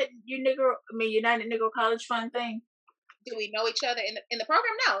in that United Negro College Fund thing? Do we know each other in the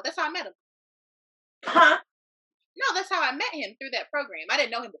program? No, that's how I met him. Huh? No, that's how I met him, through that program. I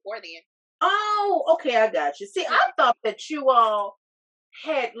didn't know him before then. Oh, okay, I got you. See, I thought that you all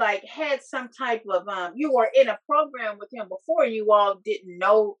had some type of you were in a program with him before, you all didn't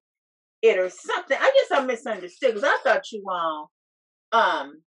know it or something. I guess I misunderstood, because I thought you all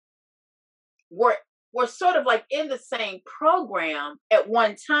were sort of like in the same program at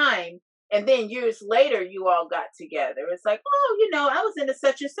one time, And then years later, you all got together. It's like, oh, I was in a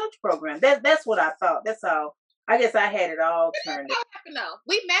such and such program. That's what I thought. That's all. I guess I had it all turned. No,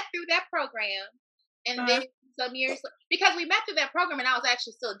 we met through that program, and then some years because we met through that program, and I was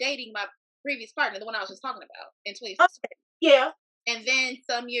actually still dating my previous partner, the one I was just talking about in 2016. Okay. Yeah. And then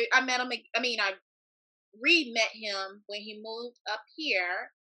some year I met him. I re-met him when he moved up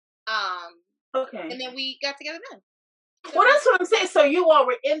here. Okay. And then we got together then. So well, that's what I'm saying. So you all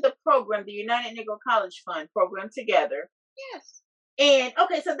were in the program, the United Negro College Fund program together. Yes. And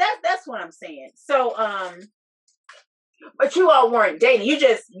okay, so that's what I'm saying. So but you all weren't dating.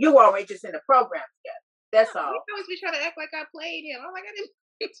 You all were just in the program together. That's all. He always be trying to act like I played him. I'm like, I didn't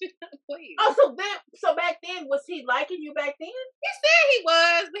play you. Oh, so back then, was he liking you back then? He said he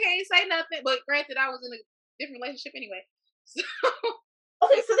was, but he ain't say nothing. But granted, I was in a different relationship anyway. So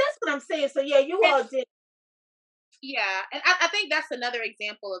okay, so that's what I'm saying. So yeah, you all did. Yeah, and I think that's another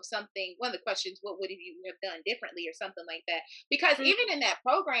example of something. One of the questions: what would you have done differently, or something like that? Because even in that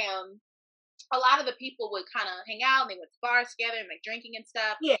program, a lot of the people would kind of hang out and they went to bars together and like drinking and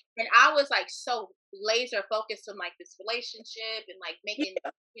stuff. Yeah. And I was like so laser focused on like this relationship and like making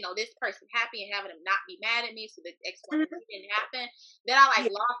this person happy and having them not be mad at me so that X, Y, and Z didn't happen. Then I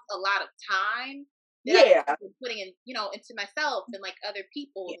lost a lot of time that I was putting in into myself and like other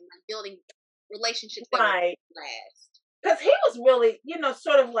people and like building relationships that last. Because he was really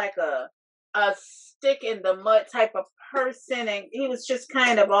sort of like a stick in the mud type of person, and he was just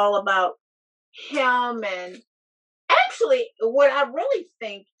kind of all about him. And actually, what I really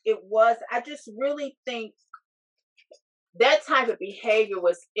think it was, I just really think that type of behavior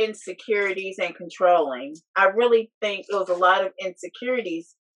was insecurities and controlling. I really think it was a lot of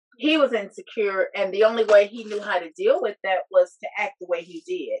insecurities. He was insecure, and the only way he knew how to deal with that was to act the way he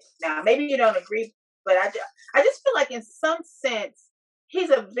did. Now, maybe you don't agree, but I just feel like in some sense, he's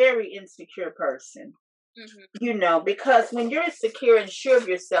a very insecure person. Because when you're secure and sure of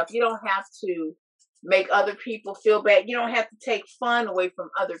yourself, you don't have to make other people feel bad. You don't have to take fun away from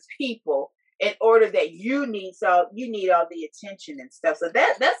other people in order that you need all the attention and stuff. So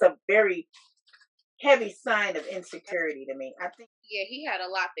that's a very heavy sign of insecurity to me. I think. Yeah, he had a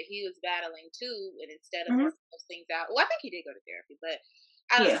lot that he was battling too, and instead of working those things out, well, I think he did go to therapy, but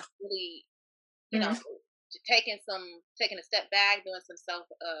I don't really, taking a step back, doing some self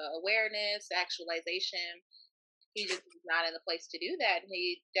awareness, actualization. He just was not in a place to do that.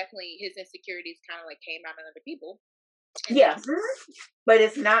 He definitely, his insecurities kind of like came out on other people. Yeah, but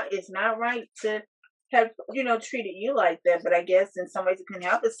it's not right to have treated you like that. But I guess in some ways it can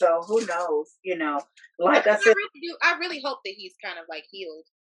help it. So who knows? Like I said, I really hope that he's kind of like healed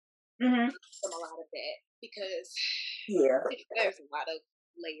from a lot of that, because there's a lot of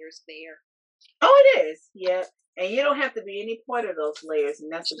layers there. Oh, it is. Yeah, and you don't have to be any part of those layers,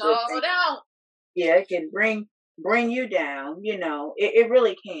 and that's a good thing. Don't. Yeah, it can bring you down. It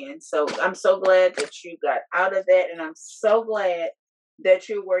really can. So I'm so glad that you got out of that, and I'm so glad that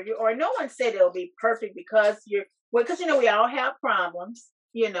you're where you are. No one said it'll be perfect because because we all have problems,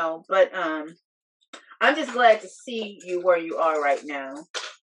 but I'm just glad to see you where you are right now.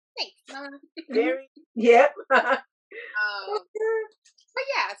 Thanks, Mama. Very. Yep. But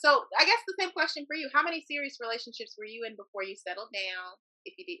yeah, so I guess the same question for you. How many serious relationships were you in before you settled down?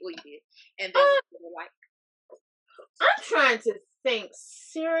 If you did, well, you did. And then what were like? I'm trying to think.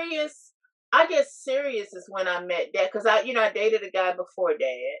 Serious. I guess serious is when I met Dad, because I dated a guy before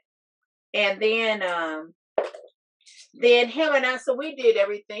Dad, and then him and I. So we did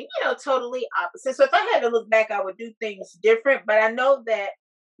everything, totally opposite. So if I had to look back, I would do things different. But I know that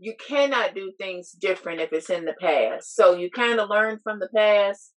you cannot do things different if it's in the past. So you kind of learn from the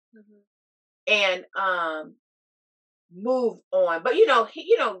past and move on. But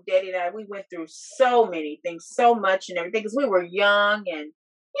Daddy and I, we went through so many things, so much and everything, because we were young, and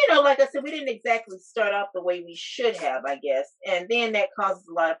like I said, we didn't exactly start off the way we should have, I guess. And then that causes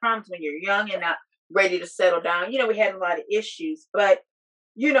a lot of problems when you're young and not ready to settle down. We had a lot of issues, but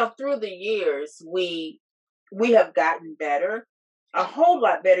through the years, we have gotten better. A whole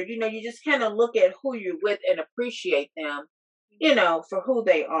lot better. You just kind of look at who you're with and appreciate them, for who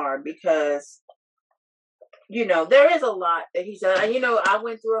they are, because, there is a lot that he's done. I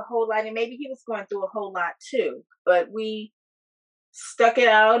went through a whole lot, and maybe he was going through a whole lot too, but we stuck it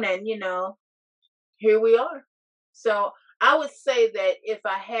out, and, here we are. So I would say that if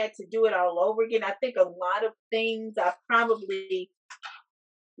I had to do it all over again, I think a lot of things I probably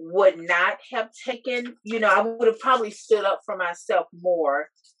would not have taken. I would have probably stood up for myself more.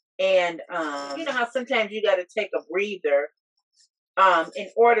 And how sometimes you got to take a breather in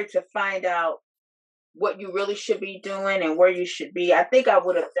order to find out what you really should be doing and where you should be, I think I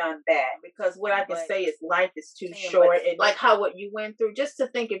would have done that, because what I can say is life is too short. And like how what you went through, just to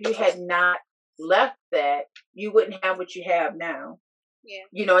think if you had not left that, you wouldn't have what you have now. Yeah.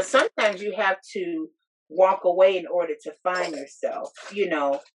 You know, and sometimes you have to walk away in order to find yourself, you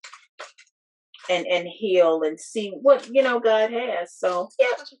know, and heal and see what, you know, God has. So yeah.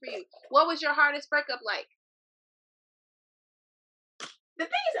 Question for you. What was your hardest breakup like? The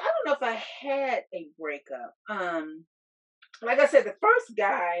thing is, I don't know if I had a breakup. Like I said, the first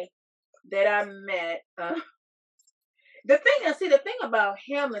guy that I met, the thing about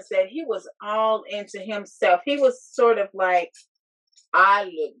him is that he was all into himself. He was sort of like, I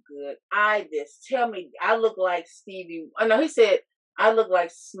look good. Tell me, I look like Stevie. Oh no, he said, I look like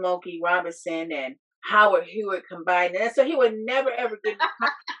Smokey Robinson and Howard Hewitt combined. And so he would never ever give me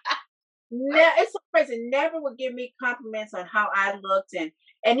it's so crazy. Never would give me compliments on how I looked,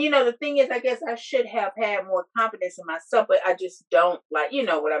 and you know, the thing is, I guess I should have had more confidence in myself, but I just don't, like, you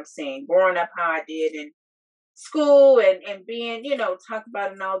know what I'm saying, growing up how I did in school and being, you know, talked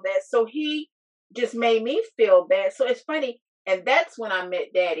about and all that. So he just made me feel bad. So it's funny, and that's when I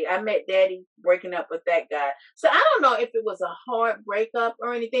met Daddy. I met Daddy breaking up with that guy. So I don't know if it was a hard breakup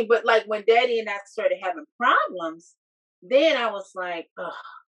or anything, but like when Daddy and I started having problems, then I was like, oh,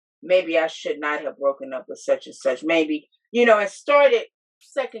 maybe I should not have broken up with such and such. Maybe, you know, I started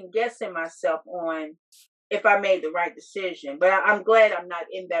second guessing myself on if I made the right decision. But I'm glad I'm not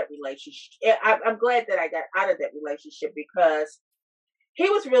in that relationship. I'm glad that I got out of that relationship, because he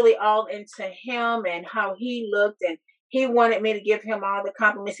was really all into him and how he looked, and he wanted me to give him all the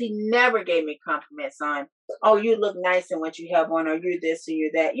compliments. He never gave me compliments on, oh, you look nice in what you have on, or you're this or you're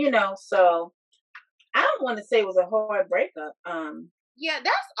that, you know. So I don't want to say it was a hard breakup. Yeah,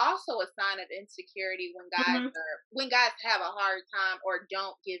 that's also a sign of insecurity when guys when guys have a hard time or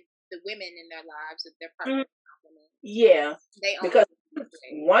don't give the women in their lives that their partner compliments. Yeah, They because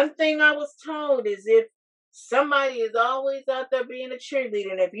one thing I was told is, if somebody is always out there being a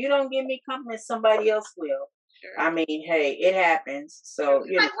cheerleader, and if you don't give me compliments, somebody else will. Sure. I mean, hey, it happens. So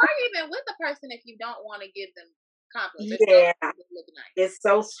you know, like, why are you even with the person if you don't want to give them compliments? Yeah, it's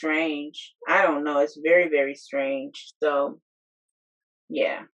so strange. I don't know. It's very, very strange. So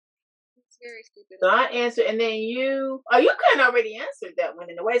yeah. It's very stupid. So I answered, and then you kind of already answered that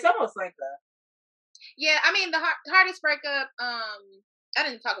one in a way. It's almost like a. Yeah, I mean, the hardest breakup. I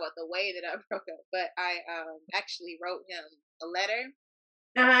didn't talk about the way that I broke up, but I actually wrote him a letter.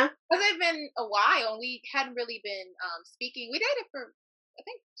 Because it's been a while, and we hadn't really been speaking. We dated for, I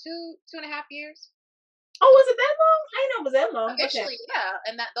think, 2.5 years. Oh, was it that long? I know it was that long. Officially, okay. Yeah,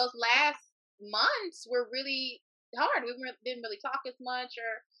 and that those last months were really hard. We didn't really talk as much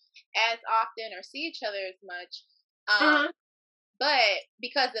or as often or see each other as much. But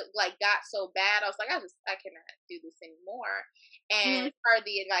because it like got so bad, I was like, I cannot do this anymore. And per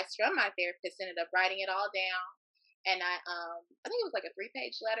the advice from my therapist, ended up writing it all down. And I think it was like a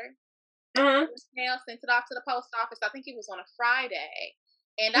 3-page letter. Sent it off to the post office. I think it was on a Friday.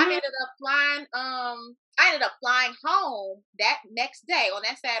 And I ended up flying. I ended up flying home that next day on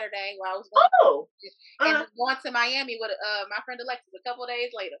that Saturday while I was going, going to Miami with my friend Alexis a couple of days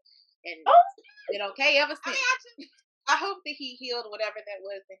later, and been okay ever since. I hope that he healed whatever that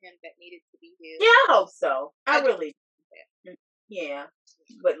was to him that needed to be healed. Yeah, I hope so. I really. Yeah,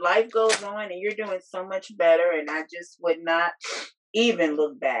 but life goes on, and you're doing so much better, and I just would not even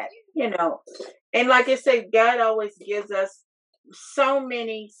look back. You know, and like I said, God always gives us so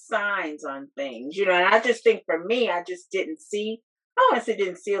many signs on things, you know, and I just think for me, I just didn't see, I don't want to say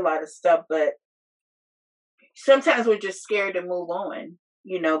didn't see a lot of stuff, but sometimes we're just scared to move on,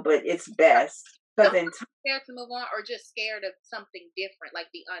 you know, but it's best. Scared to move on, or just scared of something different, like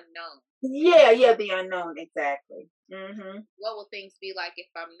the unknown. Yeah, the unknown, exactly. What will things be like if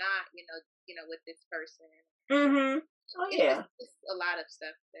I'm not, you know, with this person? Oh yeah, it's a lot of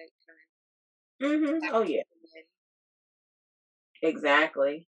stuff that kind of. Oh yeah.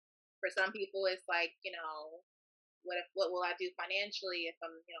 Exactly. For some people, it's like, you know, what will I do financially if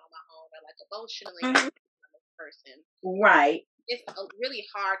I'm, you know, on my own, or like emotionally I'm a person. Right. It's really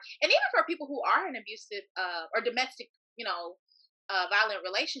hard, and even for people who are in abusive or domestic, you know, violent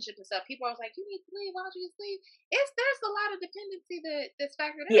relationships and stuff, people are like, you need to leave. Why don't you just leave? There's a lot of dependency that's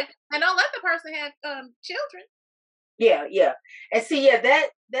factored in, and don't let the person have children. Yeah, and see,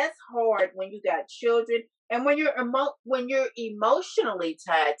 that's hard when you got children. And when you're emotionally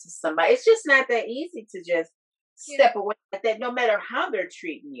tied to somebody, it's just not that easy to just step away like that, no matter how they're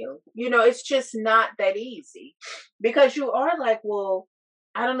treating you. You know, it's just not that easy, because you are like, well,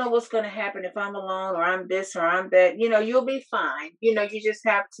 I don't know what's going to happen if I'm alone, or I'm this or I'm that. You know, you'll be fine. You know, you just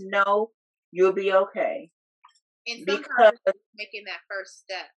have to know You'll be okay. And Because sometimes it's making that first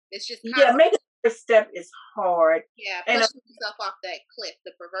step. It's just kind yeah, of, making the first step is hard. yeah, And pushing yourself off that cliff,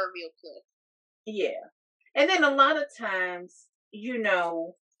 the proverbial cliff. yeah. And then a lot of times, I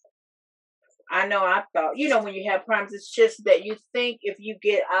know I thought, when you have problems, it's just that you think if you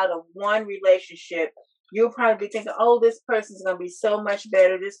get out of one relationship, you'll probably be thinking, oh, this person's going to be so much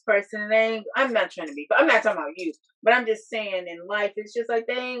better. This person, I'm not trying to be, I'm not talking about you, but I'm just saying in life, it's just like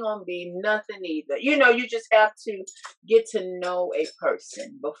they ain't going to be nothing either. You just have to get to know a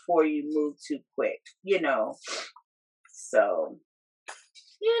person before you move too quick, So,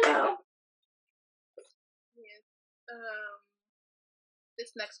 Yeah.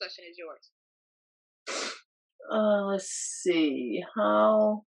 This next question is yours. Let's see.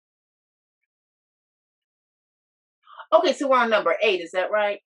 How? Okay, so we're on number 8. Is that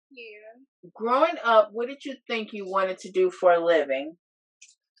right? Yeah. Growing up, what did you think you wanted to do for a living?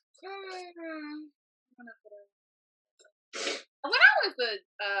 When I was a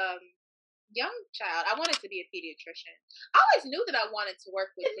young child, I wanted to be a pediatrician. I always knew that I wanted to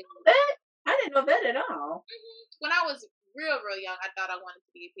work with kids. I didn't know that at all. When I was real young, I thought I wanted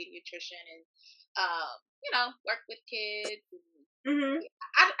to be a pediatrician and, work with kids. And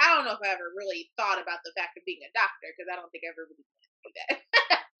I don't know if I ever really thought about the fact of being a doctor because I don't think I ever really wanted to do that.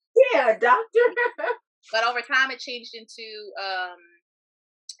 Yeah, a doctor. But over time, it changed into I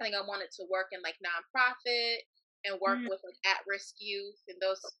think I wanted to work in like nonprofit and work with like at-risk youth and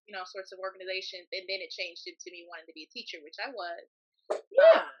those sorts of organizations. And then it changed into me wanting to be a teacher, which I was.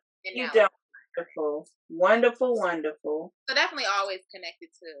 Yeah, and you now, wonderful. So definitely always connected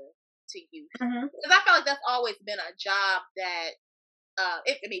to youth because I felt like that's always been a job that. Of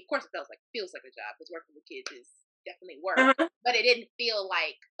course, it feels like a job because working with kids is definitely work, but it didn't feel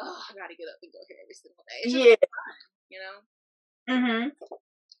like, oh, I gotta get up and go here every single day. It's just fun,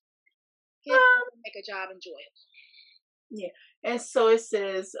 Kids make a job enjoyable. Yeah, and so it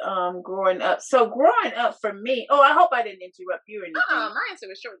says, growing up. So growing up for me. Oh, I hope I didn't interrupt you or anything. My answer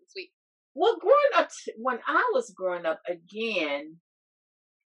was short and sweet. Well, growing up, when I was growing up again.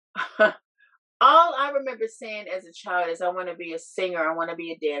 All I remember saying as a child is I want to be a singer, I want to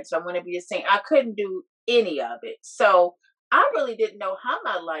be a dancer, I want to be a singer. I couldn't do any of it. So I really didn't know how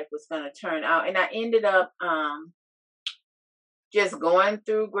my life was going to turn out. And I ended up just going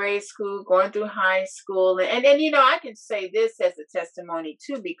through grade school, going through high school. And then, I can say this as a testimony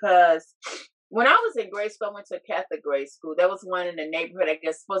too, because when I was in grade school, I went to a Catholic grade school. That was one in the neighborhood, I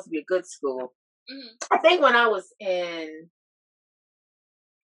guess, supposed to be a good school. I think when I was in,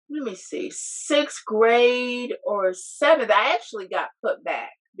 let me see, 6th grade or 7th, I actually got put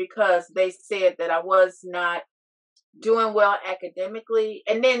back because they said that I was not doing well academically.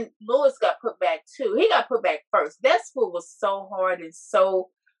 And then Lewis got put back too. He got put back first. That school was so hard and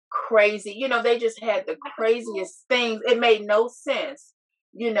so crazy. They just had the craziest things. It made no sense,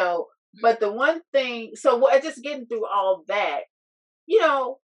 But the one thing, so just getting through all that,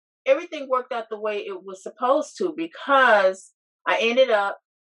 everything worked out the way it was supposed to because I ended up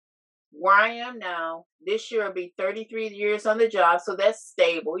where I am now. This year will be 33 years on the job, so that's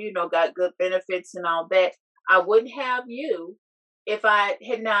stable, got good benefits and all that. I wouldn't have you if my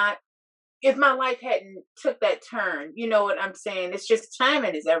life hadn't took that turn. You know what I'm saying? It's just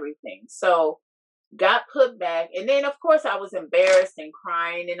timing is everything. So got put back, and then of course I was embarrassed and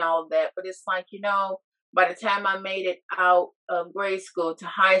crying and all that, but it's like, by the time I made it out of grade school to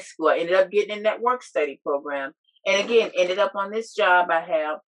high school, I ended up getting in that work study program, and again ended up on this job I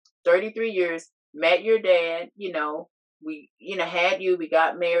have 33 years, met your dad, we, had you, we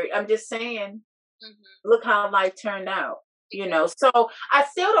got married. I'm just saying, look how life turned out, So I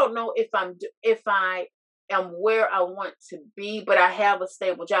still don't know if I am where I want to be, but I have a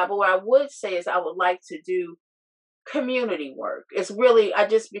stable job. But what I would say is I would like to do community work. It's really,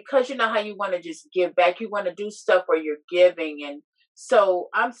 because you know how you want to just give back, you want to do stuff where you're giving. And so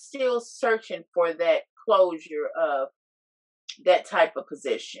I'm still searching for that closure of that type of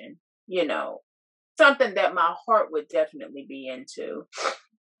position, something that my heart would definitely be into.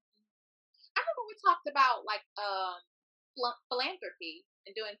 I remember we talked about like philanthropy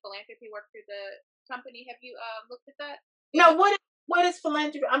and doing philanthropy work through the company. Have you looked at that? No, what is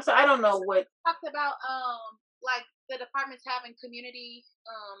philanthropy? I'm sorry, I don't know what. Talked about like the departments having community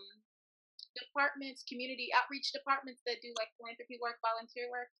departments, community outreach departments that do like philanthropy work,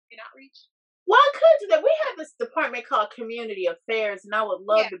 volunteer work, and outreach. Well, I could do that. We have this department called Community Affairs, and I would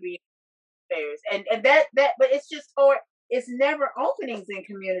love to be in affairs. And that, but it's just hard. It's never openings in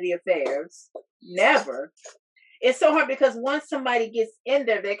Community Affairs. Never. It's so hard because once somebody gets in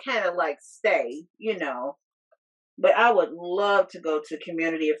there, they kind of like stay, But I would love to go to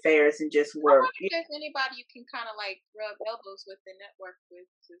community affairs and just I work. wonder if there's anybody you can kind of like rub elbows with and network with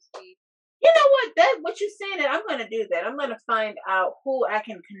to see. You know what? What you're saying, that I'm going to do that. I'm going to find out who I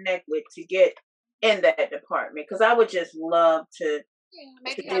can connect with to get in that department, because I would just love to. Yeah,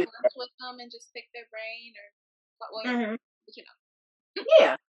 maybe To have do lunch with them and just pick their brain, or well, hmm but you know.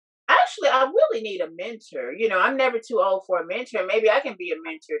 Yeah. Actually, I really need a mentor. I'm never too old for a mentor. Maybe I can be a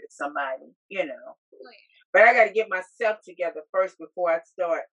mentor to somebody, But I got to get myself together first before I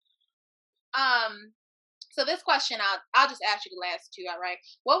start. So this question, I'll just ask you the last two. All right.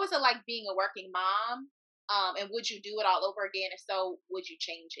 What was it like being a working mom? And would you do it all over again? If so, would you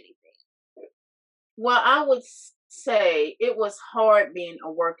change anything? Well, I would say it was hard being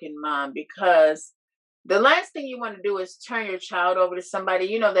a working mom, because the last thing you want to do is turn your child over to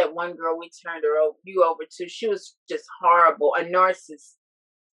somebody. That one girl we turned you over to, she was just horrible, a narcissist.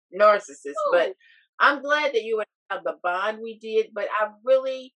 But Ooh. I'm glad that you would have the bond we did. But I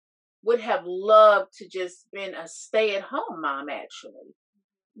really would have loved to just been a stay-at-home mom, actually,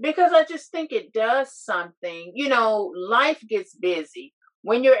 because I just think it does something. Life gets busy.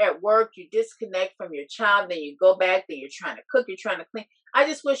 When you're at work, you disconnect from your child, then you go back, then you're trying to cook, you're trying to clean. I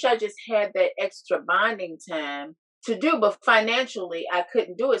just wish I just had that extra bonding time to do, but financially I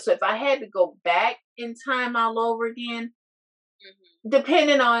couldn't do it. So if I had to go back in time all over again,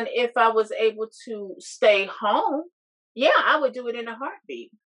 depending on if I was able to stay home, yeah, I would do it in a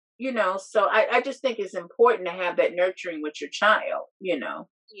heartbeat. So I just think it's important to have that nurturing with your child,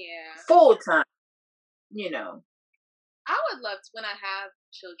 Yeah. full time, I would love to, when I have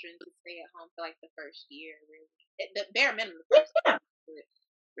children, to stay at home for like the first year, really. The bare minimum, the first Yeah. year.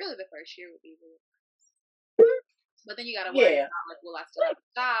 Really, the first year would be really nice. But then you got to worry Yeah. about, like, will I still have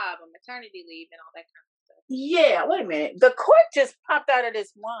a job or maternity leave and all that kind of stuff. Yeah, wait a minute. The cork just popped out of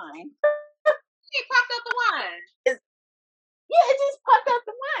this wine. He popped out the wine. Yeah, it just popped out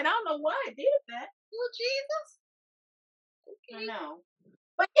the wine. I don't know why it did that. Oh, Jesus. I know.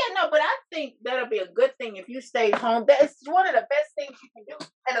 But but I think that'll be a good thing if you stay home. That's one of the best things you can do.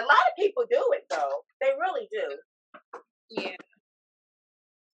 And a lot of people do it, though. They really do. Yeah.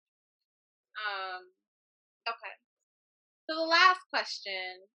 Okay. So the last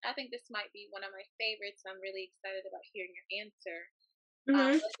question, I think this might be one of my favorites. I'm really excited about hearing your answer.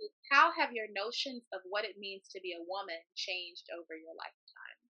 How have your notions of what it means to be a woman changed over your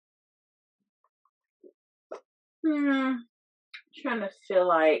lifetime? Trying to feel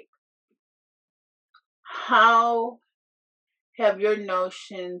like, how have your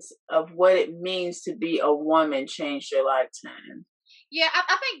notions of what it means to be a woman changed your lifetime? Yeah,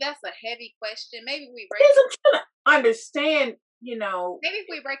 I think that's a heavy question. Maybe we break I'm trying to understand, Maybe if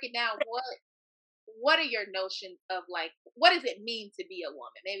we break it down, what are your notions of, like, what does it mean to be a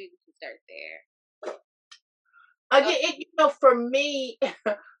woman? Maybe we can start there. Again,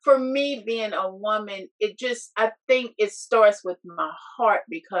 for me being a woman, I think it starts with my heart,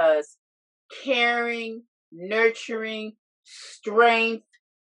 because caring, nurturing, strength,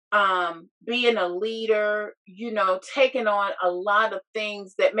 being a leader, taking on a lot of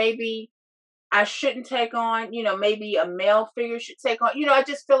things that maybe I shouldn't take on, maybe a male figure should take on. I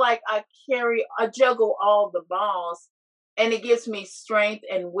just feel like I juggle all the balls, and it gives me strength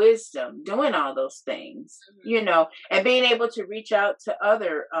and wisdom doing all those things, and being able to reach out to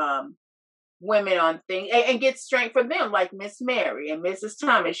other women on things, and get strength from them, like Miss Mary and Mrs.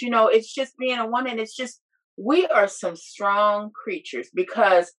 Thomas. It's just being a woman. It's just, we are some strong creatures,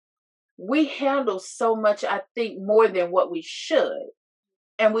 because we handle so much, I think, more than what we should.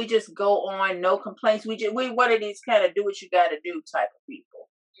 And we just go on, no complaints. We one of these kind of do what you got to do type of people,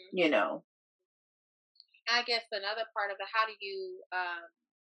 I guess another part of it,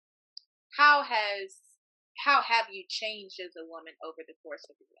 how have you changed as a woman over the course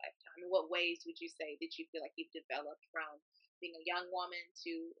of your lifetime? In what ways would you say that you feel like you've developed from being a young woman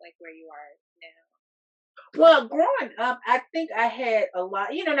to like where you are now? Well, growing up, I think I had a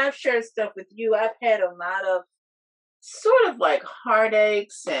lot, and I've shared stuff with you. I've had a lot of sort of like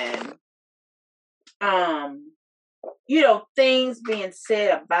heartaches and things being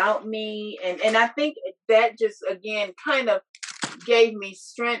said about me, and I think that just, again, kind of gave me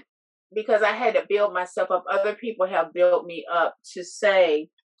strength, because I had to build myself up. Other people have built me up to say,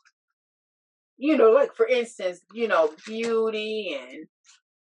 like, for instance, beauty and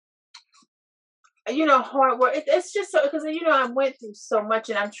hard work. It's just so, because I went through so much,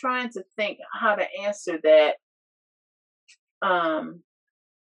 and I'm trying to think how to answer that.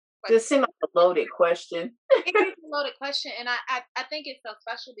 Just seemed like a loaded question. It is a loaded question, and I think it's so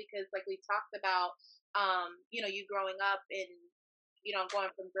special because, like we talked about, you growing up in going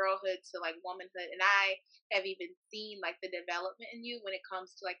from girlhood to like womanhood, and I have even seen like the development in you when it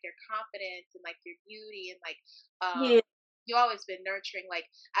comes to like your confidence and like your beauty and like Yeah. you always been nurturing. Like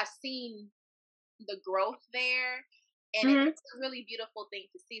I've seen the growth there, and Hmm. it's a really beautiful thing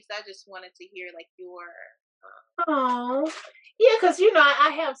to see. So I just wanted to hear like your Oh, yeah, because I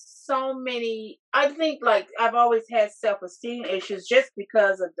have so many. I think like I've always had self-esteem issues just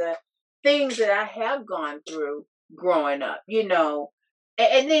because of the things that I have gone through growing up. And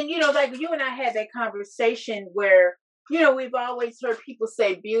then like you and I had that conversation where we've always heard people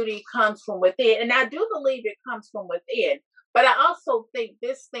say beauty comes from within, and I do believe it comes from within. But I also think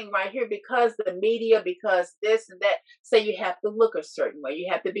this thing right here, because the media, because this and that, say you have to look a certain way, you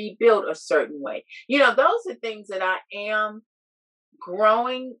have to be built a certain way. Those are things that I am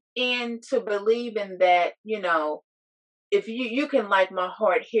growing into believing that, if you can like my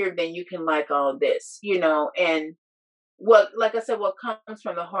heart here, then you can like all this, and like I said, what comes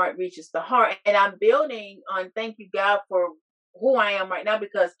from the heart reaches the heart. And I'm building on, thank you, God, for who I am right now,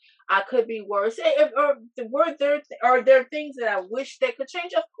 because I could be worse. Or the word there, are there things that I wish that could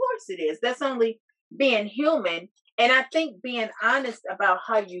change? Of course it is. That's only being human. And I think being honest about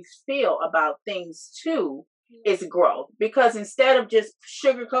how you feel about things too is growth. Because instead of just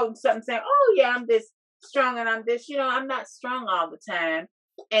sugarcoating something, saying, oh yeah, I'm this strong and I'm this, I'm not strong all the time.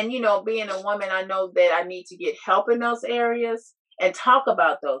 And being a woman, I know that I need to get help in those areas and talk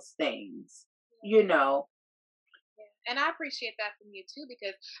about those things. And I appreciate that from you too,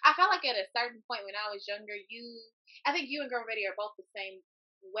 because I felt like at a certain point when I was younger, I think you and Girl Ready are both the same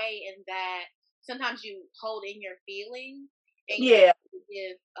way in that sometimes you hold in your feelings and you Yeah. don't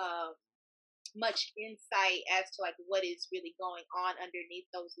give much insight as to like what is really going on underneath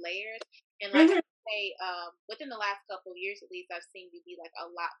those layers. And like I say, within the last couple of years at least, I've seen you be like a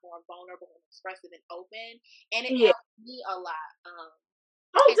lot more vulnerable and expressive and open, and it Yeah. helped me a lot.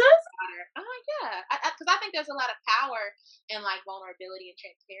 Oh, And does yeah, because I think there's a lot of power in like vulnerability and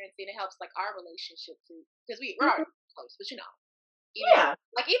transparency, and it helps like our relationship too, because we're Mhm. already close. But even Yeah.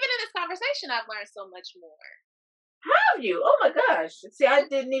 even in this conversation, I've learned so much more Have you? Oh my gosh. See, I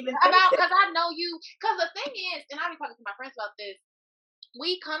didn't even think about, that. because I know you. Because the thing is, and I've been talking to my friends about this.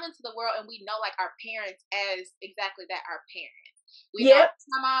 We come into the world and we know like our parents as exactly that, our parents. We know Yep. this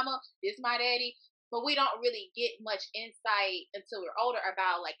is my mama, this is my daddy, but we don't really get much insight until we're older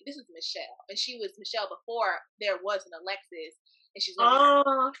about like, this is Michelle, and she was Michelle before there was an Alexis, and she's gonna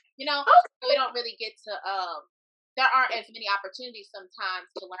be, so we don't really get to there aren't as many opportunities sometimes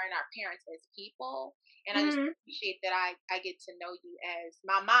to learn our parents as people. And I just appreciate that I get to know you as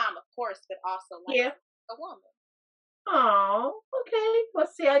my mom, of course, but also like Yeah. a woman. Oh, okay. Well,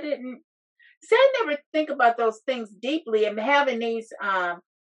 see, I never think about those things deeply, and having these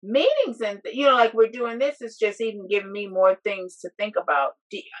meetings and like we're doing this is just even giving me more things to think about.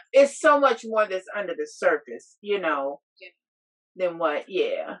 It's so much more that's under the surface, Yeah. than what.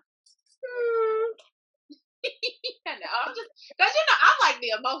 Yeah. I know. I'm just because I'm like the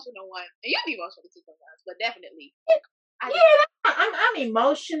emotional one, and you'll be emotional too sometimes, but definitely, I'm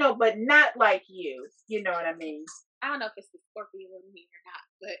emotional, but not like you. You know what I mean? I don't know if it's the Scorpio in me or not,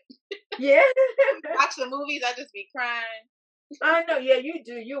 but Yeah. watch the movies, I just be crying. I know. Yeah, you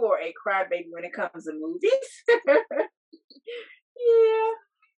do. You are a crybaby when it comes to movies. Yeah.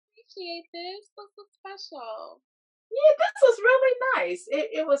 Appreciate this. What's so special? Yeah, this was really nice.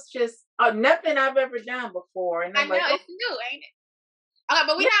 It was just nothing I've ever done before, and I I'm know like, oh, it's new, ain't it? Okay,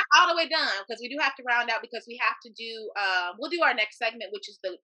 but we're yeah, not all the way done because we do have to round out because we have to do. We'll do our next segment, which is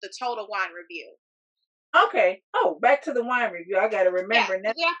the total wine review. okay. Oh, back to the wine review. I got to Yeah, remember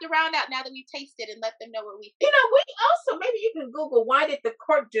now. we have to round out now that we tasted and let them know what we think. We also, maybe you can Google, why did the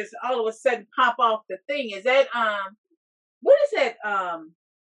cork just all of a sudden pop off the thing? Is that what is that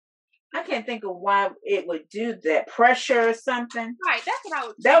I can't think of why it would do that. Pressure or something. Right, that's what I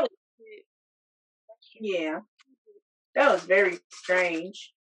was. That was yeah. That was very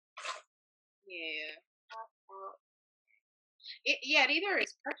strange. Yeah. It either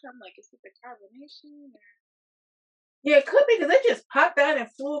is pressure. I'm like, is it the carbonation? Or... Yeah, it could be because it just popped out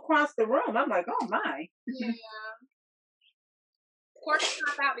and flew across the room. I'm like, oh my. Yeah. Corks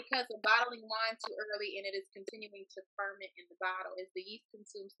pop out because of bottling wine too early, and it is continuing to ferment in the bottle. As the yeast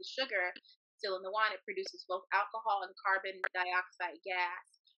consumes the sugar still in the wine, it produces both alcohol and carbon dioxide gas.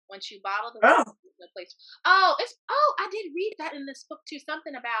 Once you bottle the wine, in a place. I did read that in this book too.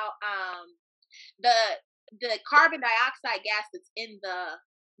 Something about the carbon dioxide gas that's in the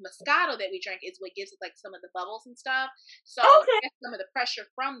Moscato that we drink is what gives it like some of the bubbles and stuff. So I guess some of the pressure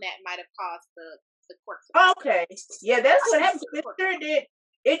from that might have caused the cork. Okay. Yeah, that's what happened. It sure did.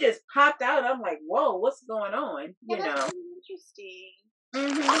 it just popped out. I'm like, whoa, what's going on? Yeah, You that's know. really interesting.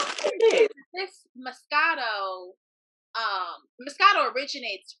 It is. This Moscato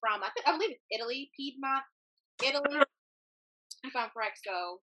originates from I believe it's Italy, Piedmont, Italy. If I'm correct,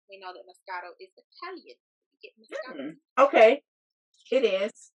 so we know that Moscato is Italian. You get Moscato. Okay, it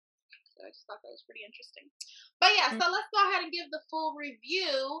is. So I just thought that was pretty interesting. But yeah, so let's go ahead and give the full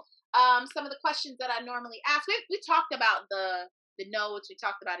review. Some of the questions that I normally ask. We talked about the notes. We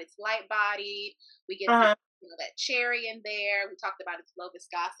talked about its light bodied. We get that cherry in there. We talked about its low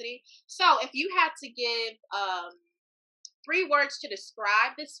viscosity. So if you had to give 3 words to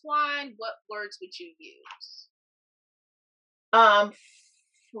describe this wine, what words would you use?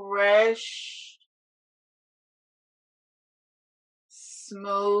 Fresh,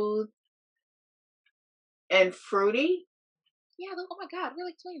 smooth, and fruity. Yeah, oh my God, we're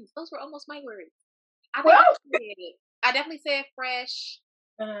like twins. Those were almost my words. I definitely said fresh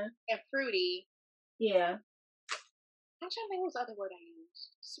and fruity. Yeah. I'm trying to think what was the other word I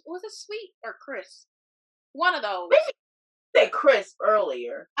used. Was it sweet or crisp? One of those. Maybe you said crisp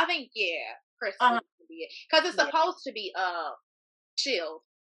earlier. I think, yeah, crisp would be it. Because it's supposed to be chilled.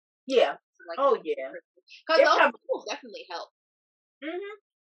 Yeah. Like, yeah. Because those will definitely help. Mm-hmm.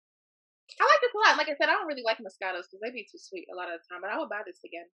 I like this a lot. Like I said, I don't really like Moscatos because they be too sweet a lot of the time. But I would buy this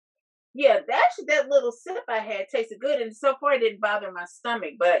again. Yeah, actually, that little sip I had tasted good, and so far it didn't bother my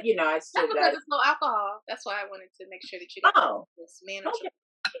stomach. But I still That's because it's low alcohol. That's why I wanted to make sure that you got this manageable. Okay.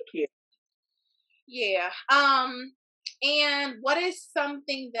 Thank you. Yeah. And what is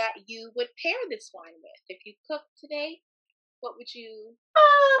something that you would pair this wine with? If you cooked today, what would you?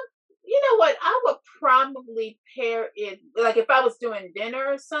 You know what? I would probably pair it, like if I was doing dinner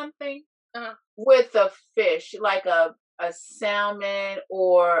or something, with a fish, like a salmon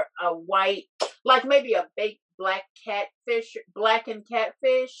or a white, like maybe a baked blackened catfish. Okay,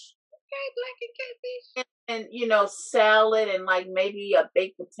 blackened catfish. And salad and like maybe a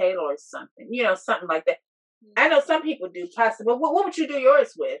baked potato or something. Something like that. I know some people do pasta, but what would you do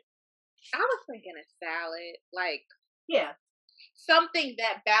yours with? I was thinking a salad, like something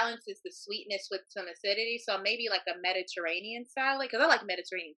that balances the sweetness with some acidity. So maybe like a Mediterranean salad, because I like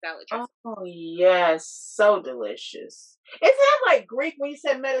Mediterranean salad dressing. Oh yes, so delicious. Isn't that like Greek when you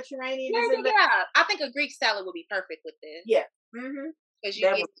said Mediterranean? Yeah. I think a Greek salad would be perfect with this. Yeah. Because you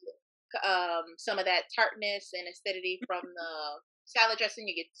get some of that tartness and acidity from the salad dressing.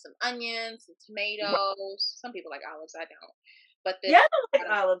 You get some onions, some tomatoes. Some people like olives. I don't. But I don't like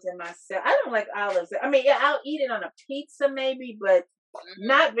olives in myself. I don't like olives. I mean, I'll eat it on a pizza maybe, but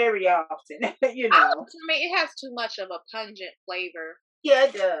not very often. Olives, it has too much of a pungent flavor. Yeah,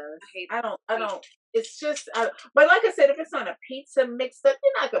 it does. I don't. It's just. But like I said, if it's on a pizza mixed up,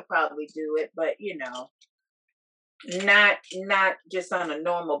 then I could probably do it. But not just on a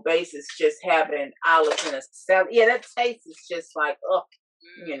normal basis. Just having olives in a salad. Yeah, that taste is just like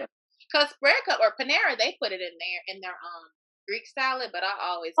Because Bread Cup or Panera, they put it in their Greek salad, but I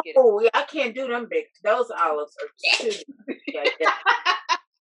always get it. Oh yeah, I can't do them big. Those olives are too.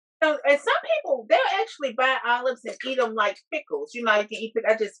 And some people they'll actually buy olives and eat them like pickles. You can eat it.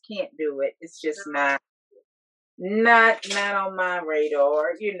 I just can't do it. It's just not on my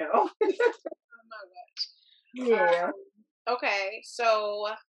radar. Oh my gosh. Yeah. Okay, so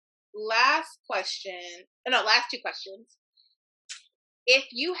last two questions. If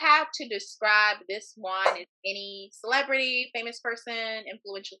you had to describe this wine as any celebrity, famous person,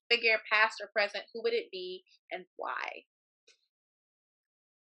 influential figure, past or present, who would it be and why?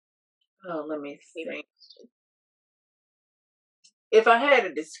 Oh, let me think. If I had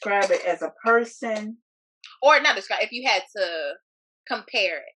to describe it as a person, or not describe, if you had to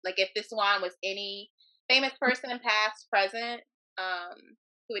compare it, like if this wine was any famous person, past, present,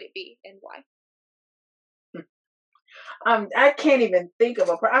 who would it be and why? I can't even think of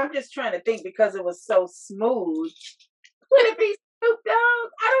I'm just trying to think because it was so smooth. Would it be Snoop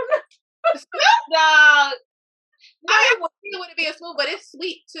Dogg? I don't know. Snoop Dogg. I would it be a smooth, but it's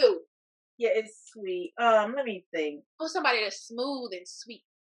sweet too. Yeah, it's sweet. Let me think. Oh, somebody that's smooth and sweet.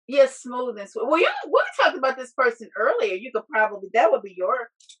 Yeah, smooth and sweet. Well, we talked about this person earlier. You could probably that would be your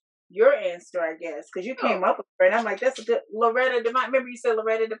answer, I guess, because you came up with her, and I'm like, that's a good Loretta Devine. Remember you said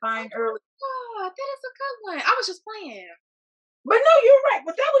Loretta Devine earlier? Oh, that is a good one. I was just playing. But no, you're right.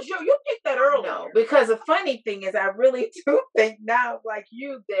 But that was you picked that earlier. No, because the funny thing is, I really do think now, like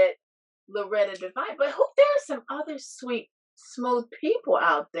you, that Loretta Devine. But there are some other sweet, smooth people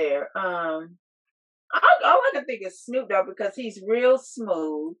out there. All I can think is Snoop Dogg because he's real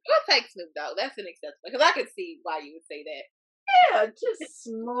smooth. We'll take Snoop Dogg. That's an acceptable because I could see why you would say that. Yeah, just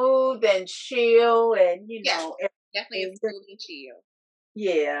smooth and chill, and definitely smooth and chill.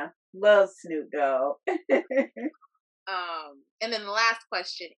 Yeah. Love Snoop Dogg. And then the last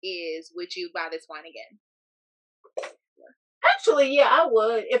question is, would you buy this wine again? Actually, yeah, I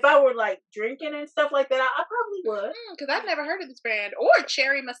would. If I were like drinking and stuff like that, I probably would. Because I've never heard of this brand or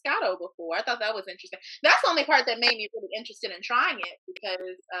Cherry Moscato before. I thought that was interesting. That's the only part that made me really interested in trying it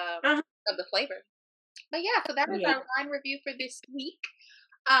because Uh-huh. of the flavor. But yeah, so that is Yeah. our wine review for this week.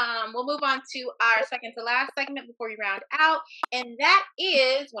 We'll move on to our second to last segment before we round out, and that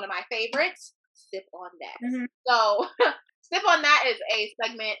is one of my favorites, Sip on That. Mhm. So, Sip on That is a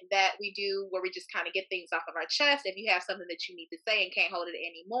segment that we do where we just kind of get things off of our chest. If you have something that you need to say and can't hold it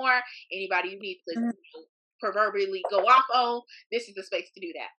anymore, anybody you need to Mhm. proverbially go off on, this is the space to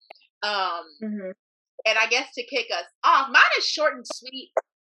do that. Mhm. And I guess to kick us off, mine is short and sweet,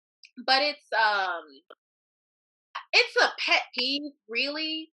 but it's a pet peeve,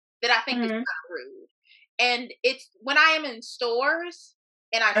 really, that I think is Mhm. kind of rude. And it's when I am in stores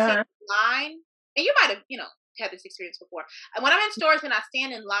and I stand Uh-huh. in line, and you might have, had this experience before. And when I'm in stores and I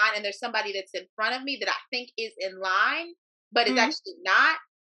stand in line and there's somebody that's in front of me that I think is in line, but is Mhm. actually not,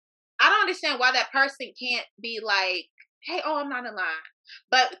 I don't understand why that person can't be like, hey, I'm not in line.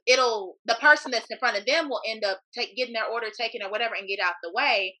 But the person that's in front of them will end up getting their order taken or whatever and get out the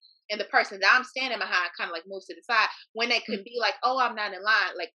way. And the person that I'm standing behind kind of like moves to the side when they could be like, I'm not in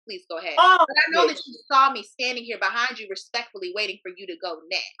line. Like, please go ahead. Oh, But I know yeah. that you saw me standing here behind you respectfully waiting for you to go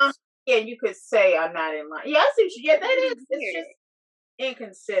next. Yeah, you could say I'm not in line. Yeah, I see. Yeah, that is. It's Weird. just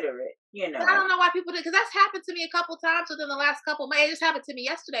inconsiderate, But I don't know why people do, because that's happened to me a couple times within the last couple months. It just happened to me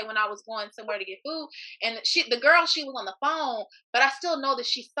yesterday when I was going somewhere to get food, and the girl, she was on the phone, but I still know that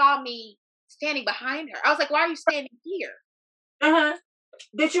she saw me standing behind her. I was like, "Why are you standing here?" Uh-huh.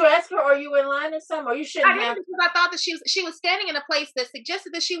 Did you ask her, are you in line or something? Or you I shouldn't didn't have. because I thought that she was standing in a place that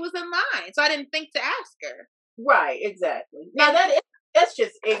suggested that she was in line, so I didn't think to ask her. Right, exactly. Now that's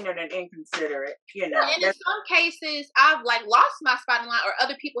just ignorant and inconsiderate, And in That's some cases, I've like lost my spot in line, or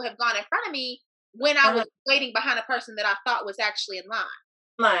other people have gone in front of me when I was waiting behind a person that I thought was actually in line.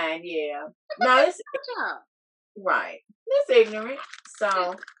 line, yeah. No, it's Yeah. right. It's ignorant.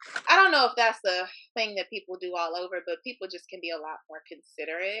 So I don't know if that's a thing that people do all over, but people just can be a lot more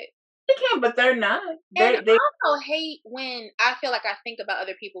considerate. they can, but they're not. And They I also hate when I feel like I think about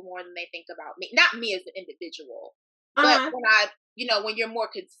other people more than they think about me. Not me as an individual, but uh-huh. when you're more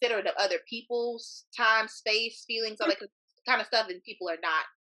considerate of other people's time, space, feelings, all that kind of stuff, and people are not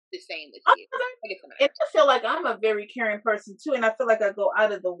the same with you. And I feel like I'm a very caring person too, and I feel like I go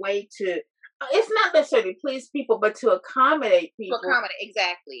out of the way to. It's not necessarily please people, but to accommodate To people. accommodate,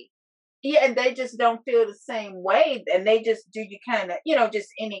 exactly. Yeah, and they just don't feel the same way, and they just do you kind of, just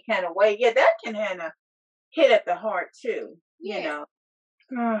any kind of way. Yeah, that can kind of hit at the heart too. Yeah.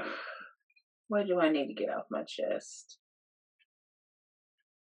 What do I need to get off my chest?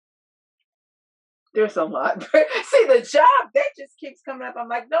 There's a lot. See, the job that just keeps coming up. I'm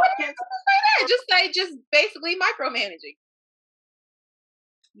like, no, I can't say that. Just basically micromanaging.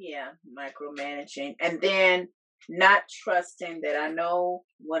 Yeah, micromanaging, and then not trusting that I know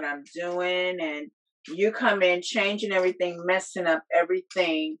what I'm doing, and you come in changing everything, messing up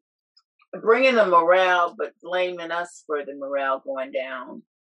everything, bringing the morale, but blaming us for the morale going down.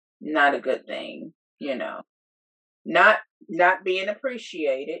 Not a good thing, Not being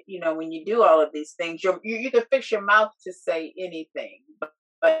appreciated. When you do all of these things, you can fix your mouth to say anything, but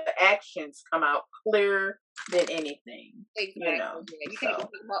actions come out clearer than anything. Exactly. You can't be talking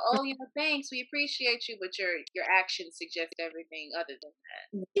about, thanks, we appreciate you, but your actions suggest everything other than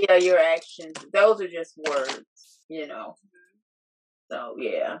that. Yeah, your actions. Those are just words, So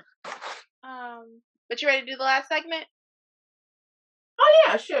yeah. But you ready to do the last segment? Oh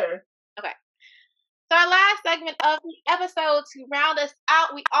yeah, sure. Okay. So our last segment of the episode, to round us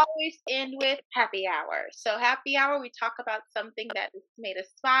out, we always end with happy hour. So happy hour, we talk about something that has made us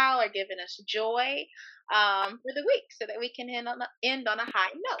smile or given us joy for the week, so that we can end on a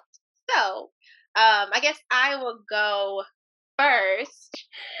high note. So I guess I will go first.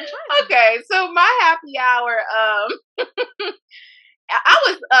 Okay, so my happy hour, I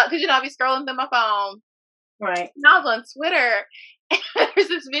was because I be scrolling through my phone, right? And I was on Twitter, and there's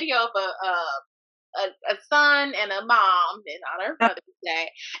this video of a son and a mom in honor of Mother's Day,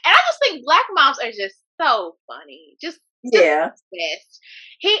 and I just think Black moms are just so funny. Just yeah. Best.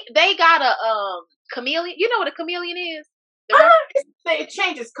 They got a chameleon. You know what a chameleon is? It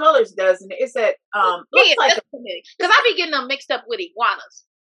changes colors, doesn't it? It's that looks like because I be getting them mixed up with iguanas.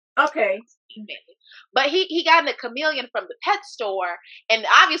 Okay. But he got a chameleon from the pet store, and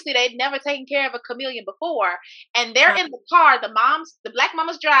obviously they'd never taken care of a chameleon before, and they're in the car. The Black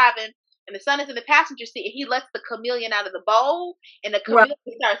mama's driving, and the son is in the passenger seat, and he lets the chameleon out of the bowl, and the Right.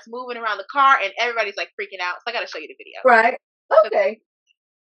 chameleon starts moving around the car, and everybody's like freaking out. So I gotta show you the video. Right. Okay.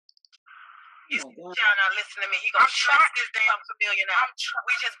 Y'all not listening to me. He gonna stress this damn chameleon out.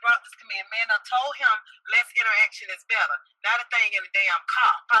 We just brought this chameleon. Man, I told him less interaction is better. Not a thing in the damn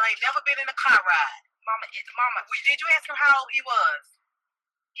car. Probably ain't never been in a car ride. Mama, did you ask him how old he was?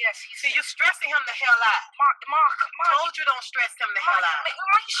 Yes, see, you're stressing him the hell out. Mom, told you don't stress him the hell out.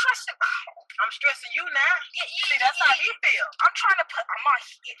 Why you stressing? I'm stressing you now. See, that's how he feel. I'm trying to put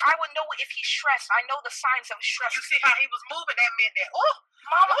I would know if he's stressed. I know the signs of stress. You see how he was moving? That meant that. Oh,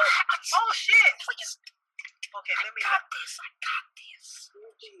 Mama. Oh shit. Please. Okay, let me. I got this.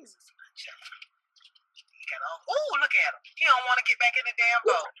 Oh, Jesus, my child. Oh, look at him. He don't want to get back in the damn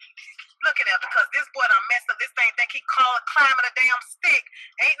boat. Look at him, because this boy done messed up. This thing think he climbing a damn stick.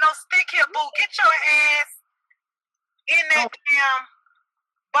 Ain't no stick here, boo. Get your ass in that damn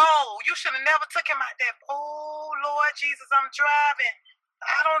bowl. You should have never took him out there. Oh, Lord Jesus, I'm driving.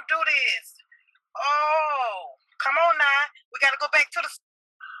 I don't do this. Oh, come on now. We got to go back to the...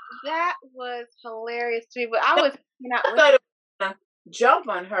 That was hilarious to me, but I was not. I thought it was gonna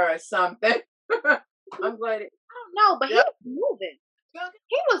jump on her or something. I'm glad it. I don't know, but he was moving.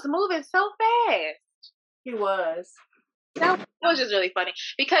 He was moving so fast. He was. That was just really funny,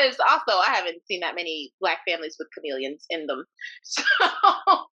 because also I haven't seen that many Black families with chameleons in them. So,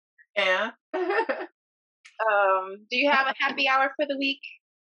 yeah. do you have a happy hour for the week?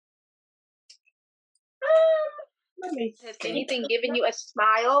 Let me Has see. anything given you a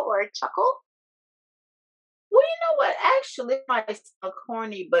smile or a chuckle? Well, you know what? Actually, it might sound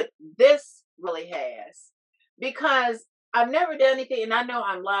corny, but this really has, because I've never done anything, and I know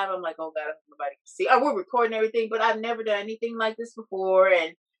I'm live. I'm like, oh God, I hope nobody can see. We're recording everything, but I've never done anything like this before,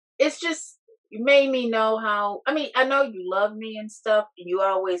 and it's just made me know how. I mean, I know you love me and stuff, and you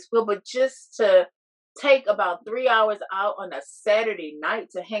always will, but just to take about 3 hours out on a Saturday night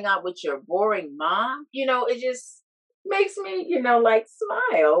to hang out with your boring mom, it just makes me, like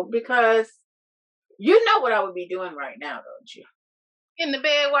smile, because you know what I would be doing right now, don't you? In the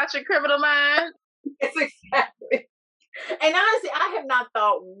bed watching Criminal Minds. Yes, exactly. And honestly, I have not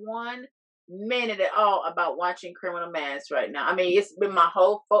thought 1 minute at all about watching Criminal Minds right now. I mean, it's been my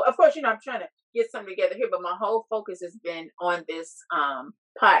whole of course, I'm trying to get something together here, but my whole focus has been on this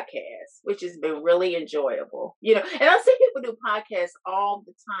podcast, which has been really enjoyable. And I see people do podcasts all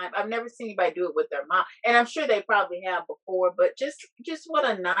the time. I've never seen anybody do it with their mom, and I'm sure they probably have before, but just what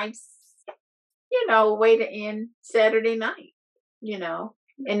a nice, way to end Saturday night,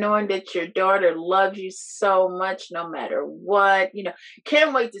 and knowing that your daughter loves you so much no matter what.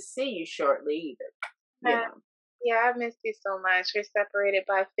 Can't wait to see you shortly either. Yeah, I missed you so much. We're separated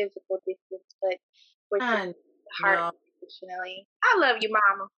by physical distance, but we're heart emotionally. I love you,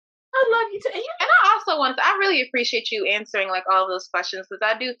 Mama. I love you too. And I also I really appreciate you answering like all those questions, because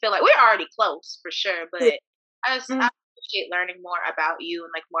I do feel like we're already close for sure, but I appreciate learning more about you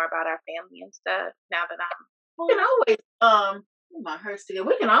and like more about our family and stuff now that I'm. We can always my hurts together.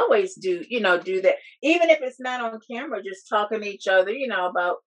 We can always do that, even if it's not on camera, just talking to each other,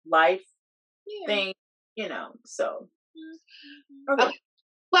 about life things, so. Okay.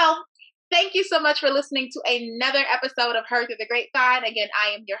 Well, thank you so much for listening to another episode of Heard Through the Grapevine. Again,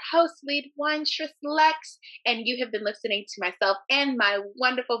 I am your host, Lead Wondress Lex, and you have been listening to myself and my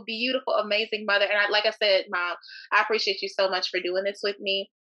wonderful, beautiful, amazing mother. And like I said, Mom, I appreciate you so much for doing this with me.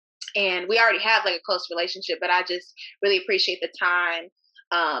 And we already have like a close relationship, but I just really appreciate the time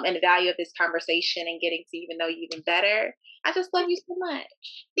and the value of this conversation and getting to even know you even better. I just love you so much.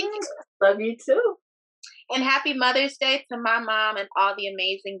 Thank you. Love you too. And happy Mother's Day to my mom and all the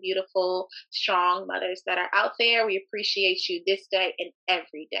amazing, beautiful, strong mothers that are out there. We appreciate you this day and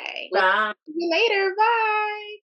every day. Bye. See you later. Bye.